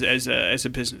this as a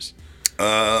business?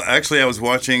 Actually, I was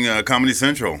watching Comedy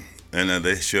Central, and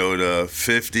they showed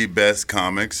 50 best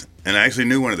comics, and I actually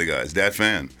knew one of the guys, Dat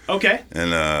Fan. Okay.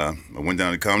 And I went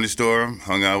down to the Comedy Store,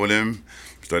 hung out with him,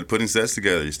 started putting sets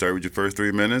together. You start with your first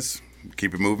 3 minutes,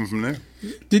 keep it moving from there.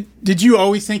 Did you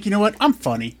always think, you know what? I'm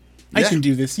funny. I Yeah. can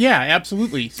do this. Yeah,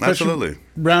 absolutely. Especially Absolutely.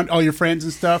 around all your friends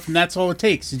and stuff, and that's all it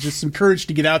takes. It's just some courage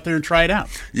to get out there and try it out.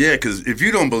 Yeah, because if you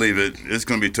don't believe it, it's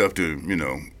going to be tough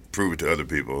to, prove it to other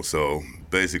people. So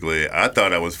basically, I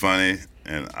thought I was funny,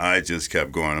 and I just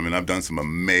kept going. I mean, I've done some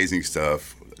amazing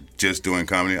stuff just doing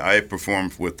comedy. I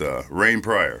performed with Rain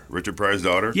Pryor, Richard Pryor's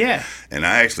daughter. Yeah. And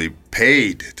I actually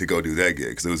paid to go do that gig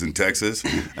because it was in Texas,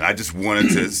 and I just wanted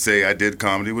to say I did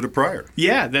comedy with a Pryor.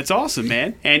 Yeah, that's awesome,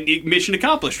 man. And mission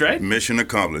accomplished, right? Mission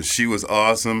accomplished. She was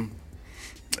awesome.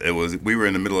 We were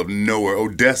in the middle of nowhere,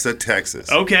 Odessa,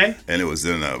 Texas. Okay. And it was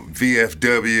in a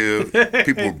VFW.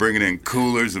 People were bringing in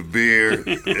coolers of beer.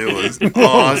 It was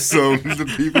awesome.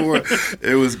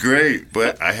 It was great.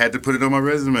 But I had to put it on my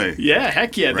resume. Yeah,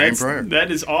 heck yeah. Rain Pryor.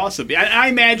 That is awesome. I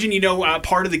imagine,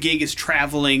 part of the gig is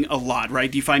traveling a lot,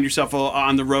 right? Do you find yourself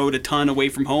on the road a ton away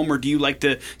from home, or do you like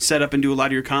to set up and do a lot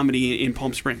of your comedy in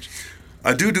Palm Springs?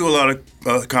 I do a lot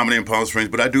of comedy in Palm Springs,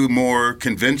 but I do more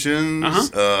conventions.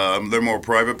 They're more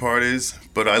private parties.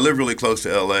 But I live really close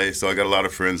to L.A., so I got a lot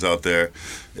of friends out there.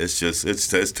 It's just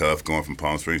it's tough going from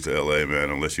Palm Springs to L.A., man,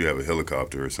 unless you have a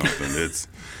helicopter or something.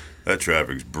 That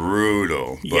traffic's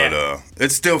brutal, but Yeah.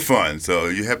 It's still fun. So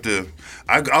you have to.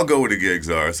 I'll go where the gigs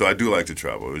are. So I do like to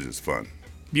travel. It was just fun.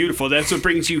 Beautiful. That's what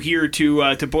brings you here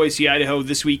to Boise, Idaho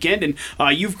this weekend.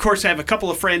 And you, of course, have a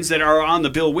couple of friends that are on the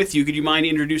bill with you. Could you mind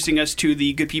introducing us to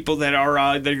the good people that are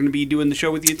going to be doing the show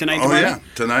with you tonight? Oh, yeah.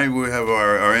 Tonight we have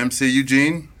our MC,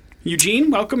 Eugene. Eugene,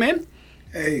 welcome in.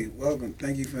 Hey, welcome.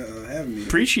 Thank you for having me.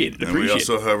 Appreciate it. And we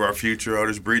also have our future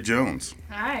artist, Bree Jones.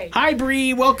 Hi,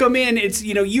 Bree. Welcome in. It's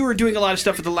you were doing a lot of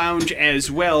stuff at the Lounge as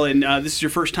well, and this is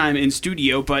your first time in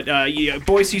studio. But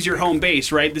Boise's your home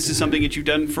base, right? This is something that you've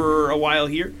done for a while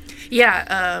here. Yeah,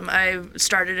 I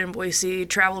started in Boise,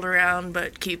 traveled around,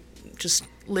 but keep just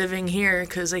living here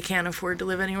because they can't afford to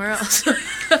live anywhere else.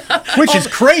 Which is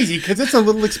crazy because it's a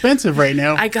little expensive right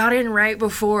now. I got in right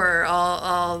before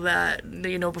all that,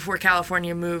 before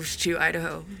California moved to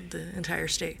Idaho, the entire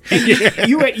state.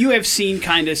 You have seen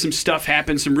kind of some stuff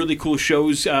happen, some really cool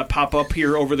shows pop up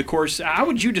here over the course. How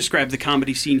would you describe the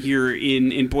comedy scene here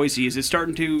in Boise? Is it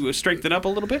starting to strengthen up a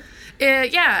little bit?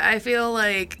 Yeah, I feel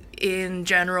like in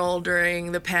general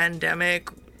during the pandemic,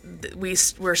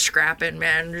 we're scrapping,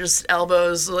 man. Just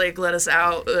elbows, like, let us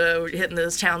out. Hitting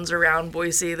those towns around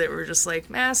Boise that were just like,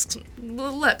 masks,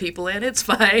 we'll let people in. It's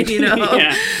fine,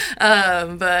 Yeah.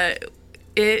 But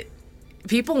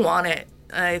people want it.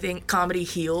 I think comedy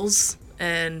heals,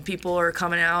 and people are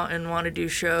coming out and want to do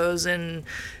shows and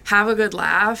have a good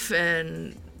laugh,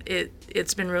 and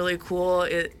it's been really cool.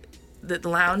 That the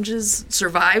lounges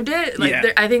survived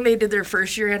it. I think they did their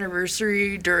first year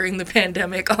anniversary during the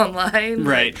pandemic online.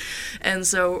 Right. And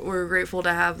so we're grateful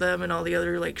to have them and all the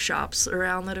other shops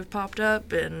around that have popped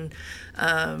up. And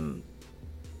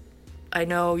I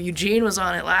know Eugene was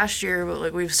on it last year,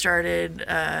 but we've started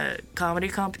comedy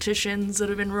competitions that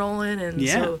have been rolling, and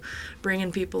so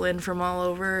bringing people in from all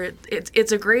over.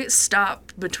 It's a great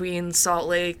stop between Salt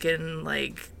Lake and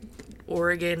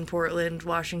Oregon, Portland,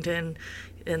 Washington,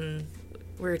 and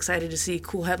we're excited to see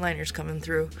cool headliners coming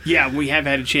through. Yeah, we have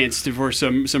had a chance for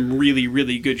some really,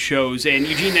 really good shows. And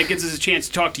Eugene, that gives us a chance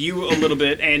to talk to you a little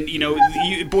bit. And,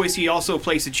 Boise also a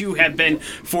place that you have been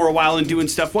for a while and doing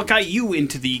stuff. What got you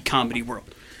into the comedy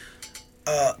world?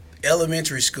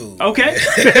 Elementary school. Okay.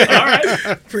 All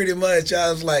right. Pretty much.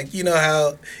 I was like, you know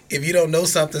how if you don't know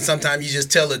something, sometimes you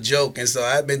just tell a joke. And so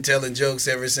I've been telling jokes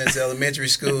ever since elementary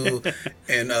school.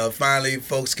 And finally,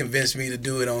 folks convinced me to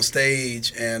do it on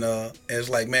stage. And it's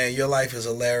like, man, your life is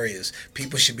hilarious.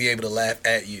 People should be able to laugh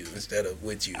at you instead of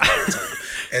with you all the time.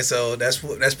 And so that's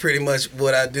pretty much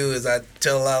what I do is I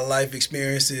tell a lot of life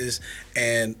experiences.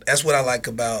 And that's what I like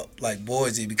about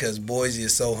Boise, because Boise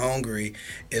is so hungry.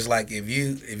 It's like if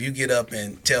you get up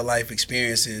and tell life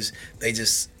experiences, they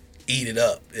just eat it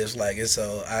up. It's like, and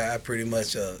so I pretty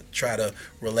much try to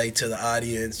relate to the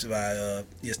audience by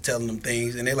just telling them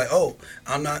things, and they're like, oh,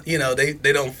 I'm not,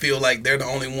 they don't feel like they're the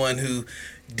only one who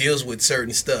deals with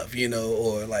certain stuff,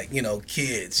 or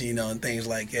kids, and things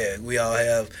like that. We all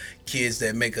have kids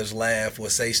that make us laugh or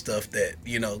say stuff that,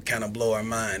 kind of blow our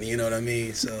mind, you know what I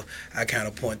mean? So I kind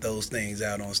of point those things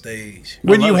out on stage.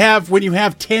 When you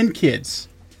have 10 kids,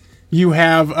 you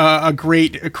have a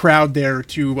great crowd there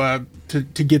to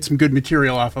get some good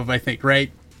material off of, I think,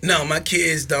 right? No, my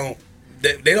kids don't.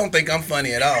 They don't think I'm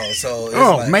funny at all. So it's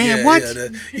what?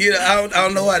 I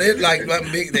don't know why they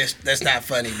I'm big. That's not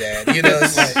funny, Dad.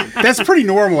 It's like, that's pretty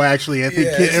normal, actually. I think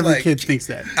every kid thinks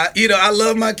that. I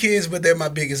love my kids, but they're my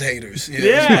biggest haters.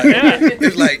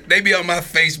 It's like they be on my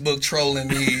Facebook trolling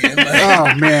me. And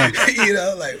oh man.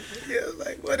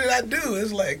 What did I do?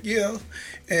 It's like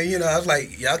And, I was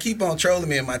like, y'all keep on trolling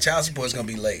me and my child support's going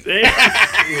to be late.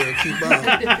 Keep on.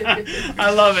 I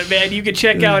love it, man. You can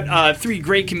check out 3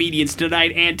 great comedians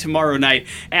tonight and tomorrow night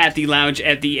at the Lounge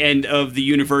at the end of the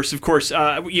universe. Of course,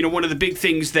 one of the big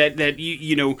things that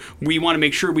we want to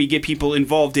make sure we get people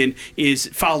involved in is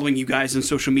following you guys on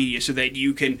social media so that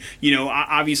you can,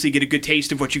 obviously get a good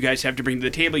taste of what you guys have to bring to the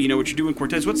table. You know what you're doing,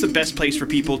 Cortez. What's the best place for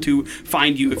people to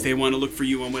find you if they want to look for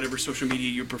you on whatever social media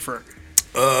you prefer?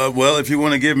 Well, if you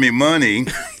want to give me money,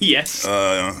 yes.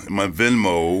 My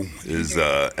Venmo is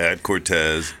at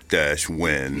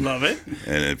Cortez-Win. Love it.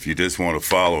 And if you just want to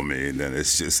follow me, then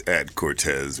it's just at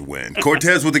Cortez-Win.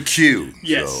 Cortez with a Q.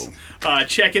 Yes. So.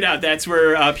 Check it out. That's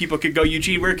where people could go.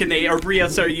 Eugene, where can they? Or Brie,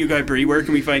 sorry, you go, Brie. Where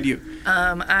can we find you?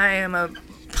 I am a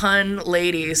pun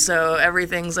lady, so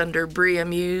everything's under Brie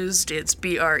Amused. It's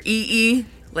BREE.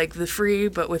 Like the free,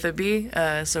 but with a B.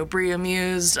 So Brie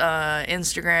Amused,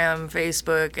 Instagram,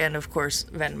 Facebook, and of course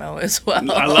Venmo as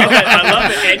well. I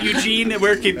love it. And Eugene,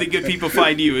 where can the good people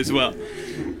find you as well?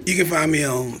 You can find me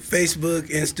on Facebook,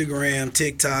 Instagram,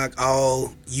 TikTok,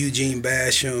 all Eugene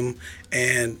Basham.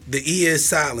 And the E is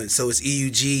silent, so it's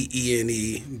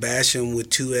EUGENE, Basham with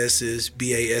 2 S's,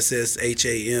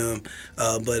 BASSHAM.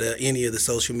 But any of the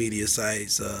social media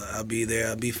sites, I'll be there.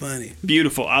 I'll be funny.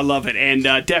 Beautiful. I love it. And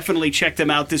definitely check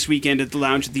them out this weekend at the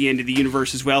Lounge at the end of the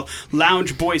universe as well.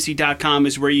 LoungeBoise.com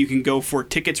is where you can go for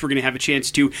tickets. We're going to have a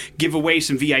chance to give away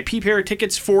some VIP pair of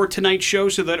tickets for tonight's show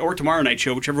or tomorrow night's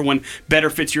show, whichever one better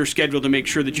fits your schedule, to make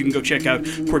sure that you can go check out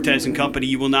Cortez and Company.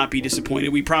 You will not be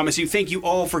disappointed. We promise you. Thank you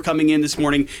all for coming in in this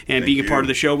morning and being a part of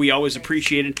the show. We always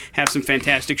appreciate it. Have some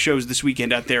fantastic shows this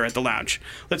weekend out there at the lounge.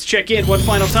 Let's check in one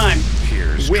final time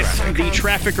with the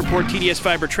traffic report, TDS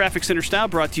Fiber Traffic Center style,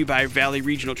 brought to you by Valley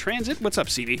Regional Transit. What's up,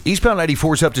 CV? Eastbound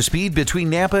 94 is up to speed between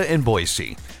Napa and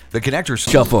Boise. The connector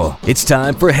Shuffle. It's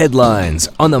time for headlines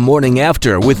on the Morning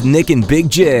After with Nick and Big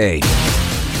J.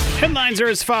 Headlines are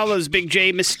as follows, Big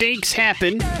J. Mistakes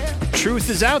happen. Truth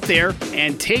is out there,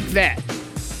 and take that.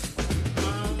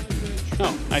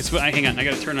 Oh, hang on. I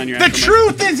got to turn on your... The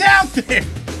truth is out there.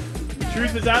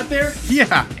 Truth is out there?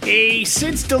 Yeah. A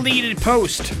since-deleted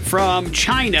post from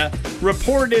China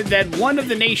reported that one of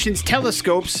the nation's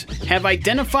telescopes have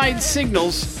identified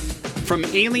signals from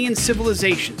alien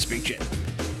civilizations, Big J.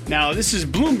 Now, this is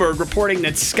Bloomberg reporting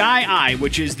that Sky Eye,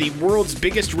 which is the world's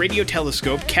biggest radio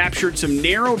telescope, captured some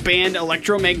narrow-band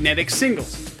electromagnetic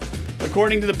signals.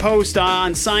 According to the post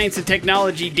on Science and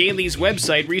Technology Daily's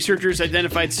website, researchers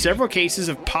identified several cases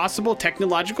of possible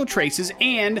technological traces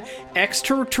and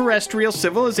extraterrestrial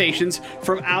civilizations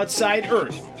from outside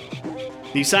Earth.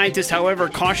 The scientists, however,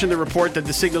 cautioned the report that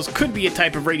the signals could be a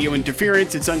type of radio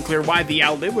interference. It's unclear why the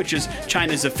outlet, which is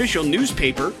China's official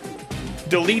newspaper,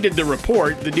 deleted the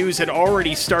report. The news had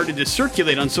already started to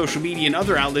circulate on social media and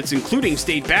other outlets, including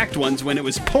state-backed ones, when it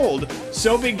was pulled.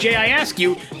 So, Big J, I ask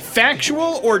you,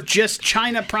 factual or just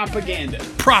China propaganda?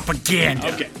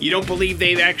 Propaganda. Okay. You don't believe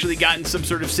they've actually gotten some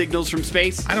sort of signals from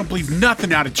space? I don't believe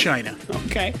nothing out of China.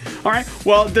 Okay. All right.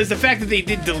 Well, does the fact that they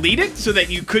did delete it so that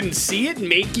you couldn't see it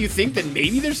make you think that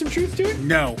maybe there's some truth to it?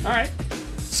 No. All right.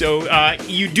 So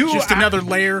you do... Just another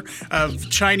layer of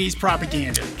Chinese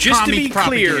propaganda. Just to be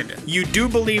propaganda. clear, you do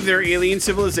believe there are alien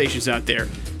civilizations out there,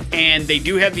 and they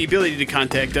do have the ability to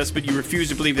contact us, but you refuse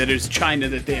to believe that it's China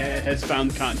that has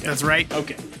found contact. That's right.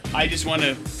 Okay. I just want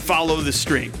to follow the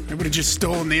string. They would have just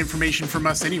stolen the information from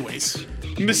us anyways.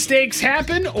 Mistakes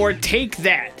happen, or take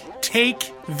that?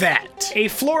 Take that. A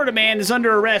Florida man is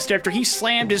under arrest after he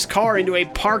slammed his car into a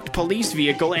parked police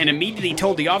vehicle and immediately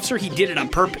told the officer he did it on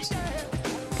purpose.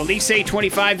 Police say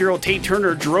 25-year-old Tate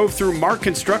Turner drove through Mark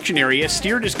construction area,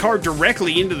 steered his car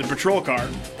directly into the patrol car.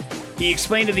 He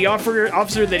explained to the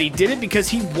officer that he did it because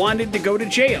he wanted to go to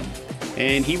jail.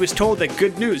 And he was told that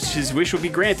good news, his wish would be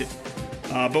granted.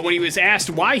 But when he was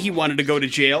asked why he wanted to go to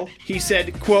jail, he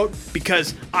said, quote,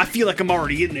 "Because I feel like I'm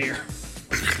already in there."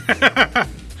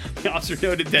 The officer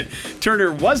noted that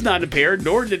Turner was not impaired,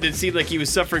 nor did it seem like he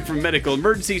was suffering from a medical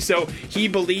emergency, so he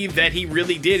believed that he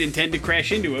really did intend to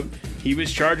crash into him. He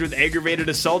was charged with aggravated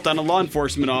assault on a law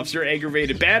enforcement officer,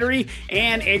 aggravated battery,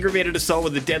 and aggravated assault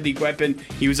with a deadly weapon.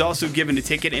 He was also given a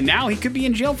ticket, and now he could be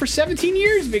in jail for 17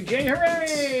 years, Big J.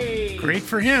 Hooray! Great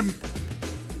for him.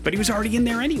 But he was already in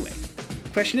there anyway.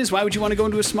 Question is, why would you want to go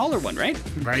into a smaller one, right?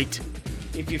 Right.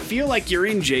 If you feel like you're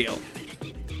in jail,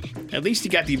 at least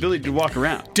you got the ability to walk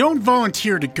around. Don't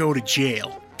volunteer to go to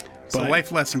jail. But So-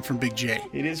 life lesson from Big J.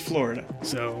 It is Florida,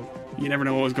 so you never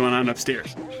know what was going on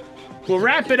upstairs. We'll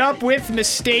wrap it up with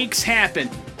mistakes happen.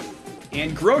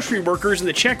 And grocery workers in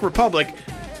the Czech Republic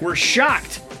were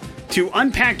shocked to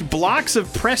unpack blocks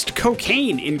of pressed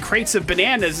cocaine in crates of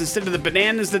bananas instead of the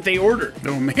bananas that they ordered.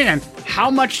 Oh, man. How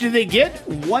much did they get?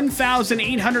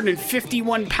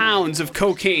 1,851 pounds of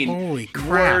cocaine Holy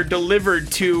crap. were delivered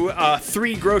to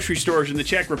 3 grocery stores in the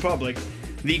Czech Republic.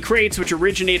 The crates, which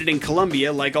originated in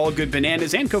Colombia, like all good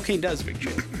bananas, and cocaine does, Big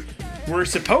J, were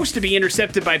supposed to be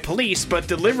intercepted by police, but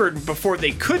delivered before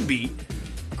they could be.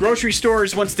 Grocery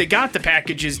stores, once they got the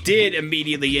packages, did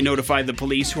immediately notify the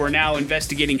police, who are now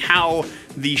investigating how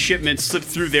the shipments slipped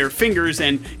through their fingers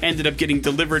and ended up getting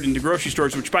delivered into grocery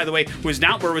stores, which, by the way, was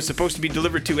not where it was supposed to be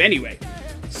delivered to anyway.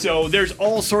 So there's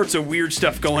all sorts of weird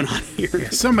stuff going on here. Yeah,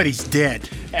 somebody's dead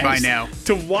by now.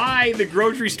 To why the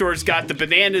grocery stores got the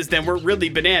bananas that weren't really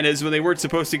bananas when they weren't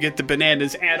supposed to get the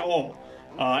bananas at all.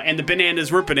 And the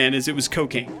bananas were bananas, it was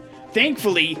cocaine.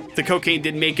 Thankfully, the cocaine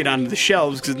didn't make it onto the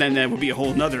shelves, because then that would be a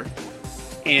whole nother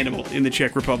animal in the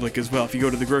Czech Republic as well. If you go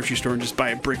to the grocery store and just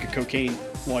buy a brick of cocaine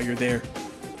while you're there,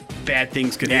 bad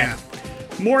things could happen.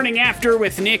 Morning After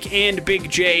with Nick and Big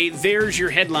J. There's your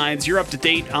headlines. You're up to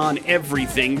date on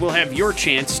everything. We'll have your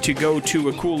chance to go to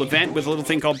a cool event with a little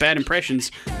thing called Bad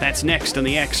Impressions. That's next on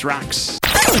the X Rocks.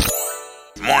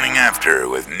 Morning After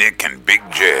with Nick and Big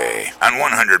J on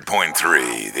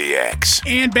 100.3 The X.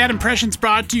 And Bad Impressions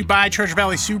brought to you by Treasure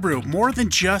Valley Subaru. More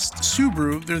than just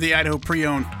Subaru, they're the Idaho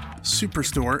pre-owned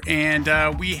Superstore,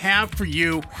 and we have for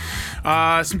you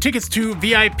some tickets to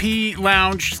VIP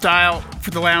lounge style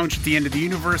for the lounge at the end of the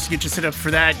universe. Get you set up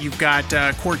for that. You've got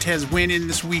Cortez winning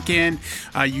this weekend.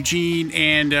 Eugene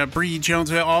and Bree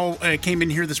Jones all came in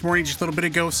here this morning just a little bit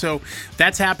ago, so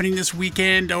that's happening this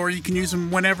weekend, or you can use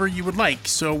them whenever you would like.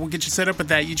 So we'll get you set up with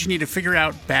that. You just need to figure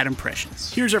out bad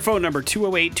impressions. Here's our phone number,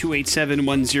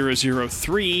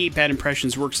 208-287-1003. Bad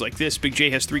Impressions works like this. Big J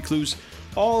has 3 clues,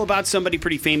 all about somebody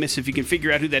pretty famous. If you can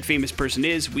figure out who that famous person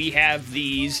is, we have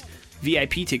these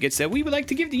VIP tickets that we would like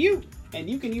to give to you, and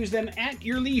you can use them at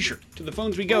your leisure. To the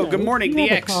phones we go. Hello, Good morning, you the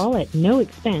have X. A call at no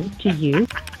expense to you.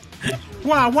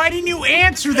 Wow, why didn't you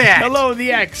answer that? Hello,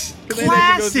 the X.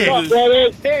 Classic.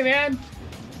 Hey, man.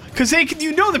 Because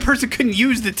the person couldn't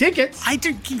use the tickets. They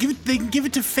can give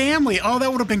it to family. Oh,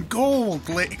 that would have been gold.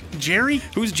 Jerry?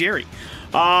 Who's Jerry?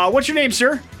 What's your name,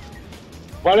 sir?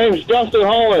 My name's Dustin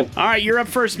Holland. All right, you're up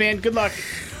first, man. Good luck.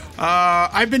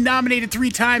 I've been nominated 3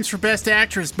 times for Best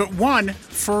Actress, but 1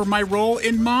 for my role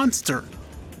in Monster.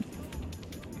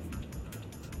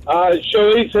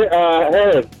 Charlize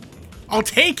Theron. I'll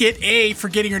take it, A, for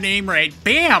getting your name right.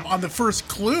 Bam! On the first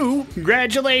clue.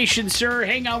 Congratulations, sir.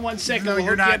 Hang on one second. No,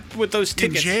 you're not with those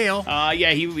tickets. in jail.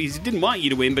 Yeah, he didn't want you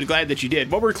to win, but glad that you did.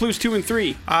 What were clues 2 and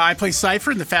 3? I play Cypher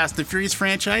in the Fast and the Furious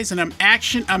franchise, and I'm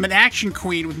an action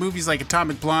queen with movies like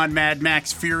Atomic Blonde, Mad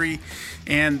Max Fury,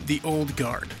 and The Old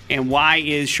Guard. And why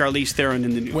is Charlize Theron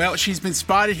in the news? Well, she's been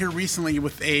spotted here recently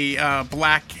with a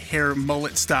black hair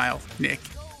mullet style, Nick.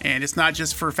 And it's not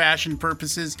just for fashion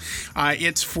purposes.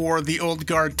 It's for The Old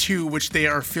Guard 2, which they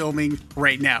are filming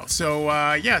right now. So,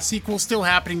 sequel's still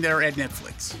happening there at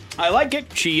Netflix. I like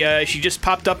it. She just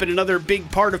popped up in another big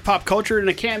part of pop culture in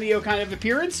a cameo kind of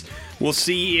appearance. We'll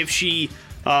see if she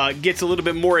gets a little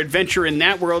bit more adventure in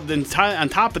that world than on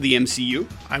top of the MCU.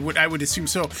 I would assume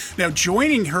so. Now,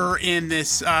 joining her in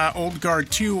this Old Guard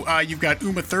 2, you've got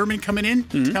Uma Thurman coming in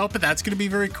to help it. That's going to be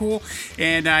very cool.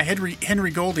 And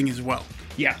Henry Golding as well.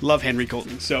 Yeah, love Henry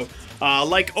Golding. So,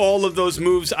 like all of those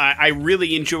moves, I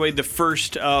really enjoyed the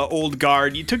first Old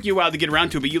Guard. It took you a while to get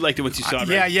around to it, but you liked it once you saw it,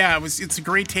 right? Yeah. It's a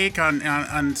great take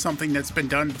on something that's been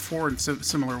done before in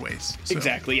similar ways. So.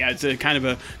 Exactly, yeah. It's a kind of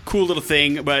a cool little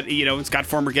thing, but, it's got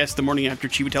former guest The Morning After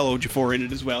Chiwetel Ejiofor in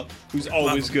it as well, who's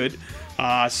always good.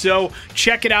 So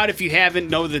check it out if you haven't.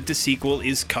 Know that the sequel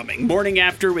is coming. Morning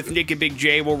After with Nick and Big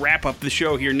J. We'll wrap up the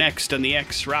show here next on the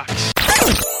X Rocks.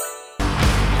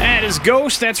 That is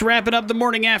Ghost. That's wrapping up the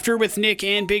Morning After with Nick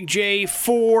and Big J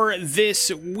for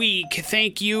this week.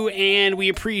 Thank you, and we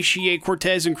appreciate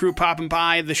Cortez and crew popping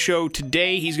by the show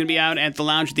today. He's going to be out at the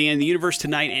Lounge at the End of the Universe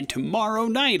tonight and tomorrow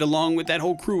night, along with that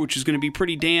whole crew, which is going to be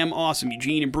pretty damn awesome.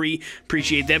 Eugene and Bree,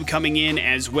 appreciate them coming in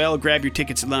as well. Grab your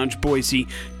tickets at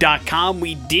loungeboise.com.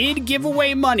 We did give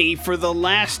away money for the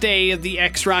last day of the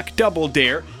X-Rock Double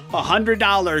Dare.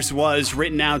 $100 was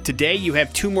written out today. You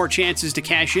have 2 more chances to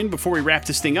cash in before we wrap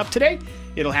this thing up today.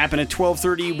 It'll happen at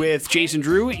 12:30 with Jason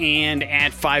Drew and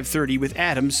at 5:30 with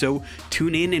Adam, so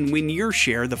tune in and win your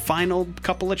share, the final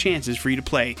couple of chances for you to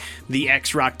play the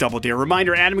X-Rock Double Dare.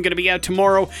 Reminder, Adam is going to be out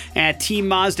tomorrow at Team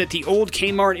Mazda at the old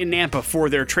Kmart in Nampa for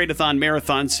their Trade-a-thon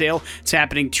Marathon sale. It's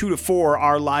happening 2 to 4,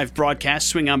 our live broadcast.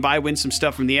 Swing on by, win some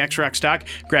stuff from the X-Rock stock,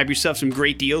 grab yourself some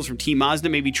great deals from Team Mazda,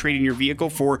 maybe trade in your vehicle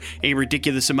for a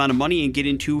ridiculous amount of money and get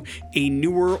into a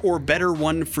newer or better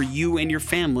one for you and your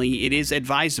family. It is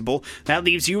advisable. That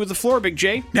leaves you with the floor, Big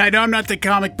J. Now, I know I'm not the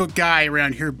comic book guy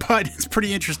around here, but it's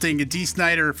pretty interesting. D.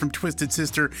 Snyder from Twisted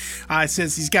Sister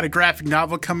says he's got a graphic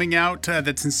novel coming out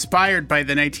that's inspired by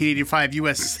the 1985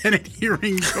 U.S. Senate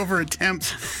hearings over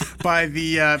attempts by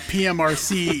the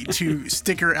PMRC to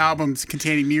sticker albums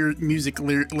containing music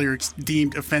lyrics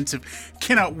deemed offensive.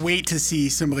 Cannot wait to see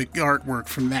some of the artwork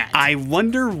from that. I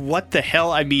wonder what the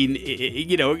hell,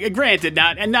 granted,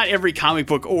 not every comic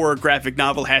book or graphic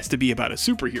novel has to be about a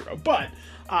superhero, but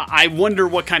I wonder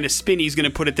what kind of spin he's going to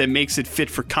put it that makes it fit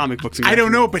for comic books. I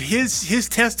don't know, but his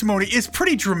testimony is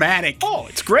pretty dramatic. Oh,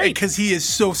 it's great. Because he is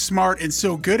so smart and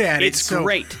so good at it. It's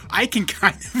great. I can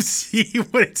kind of see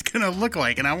what it's going to look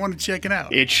like, and I want to check it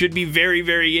out. It should be very,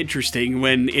 very interesting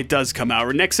when it does come out.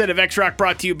 Our next set of X-Rock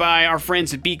brought to you by our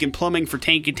friends at Beacon Plumbing for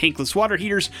tank and tankless water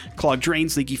heaters, clogged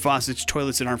drains, leaky faucets,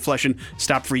 toilets that aren't flushing.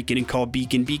 Stop freaking and call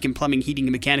Beacon. Beacon Plumbing, Heating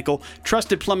and Mechanical.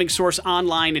 Trusted plumbing source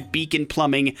online at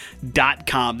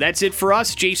beaconplumbing.com. That's it for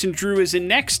us. Jason Drew is in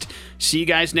next. See you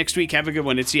guys next week. Have a good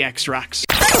one. It's the X-Rocks.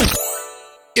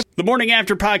 The Morning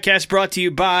After podcast brought to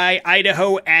you by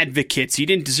Idaho Advocates. You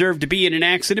didn't deserve to be in an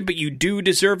accident, but you do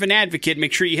deserve an advocate.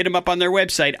 Make sure you hit them up on their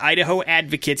website,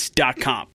 idahoadvocates.com.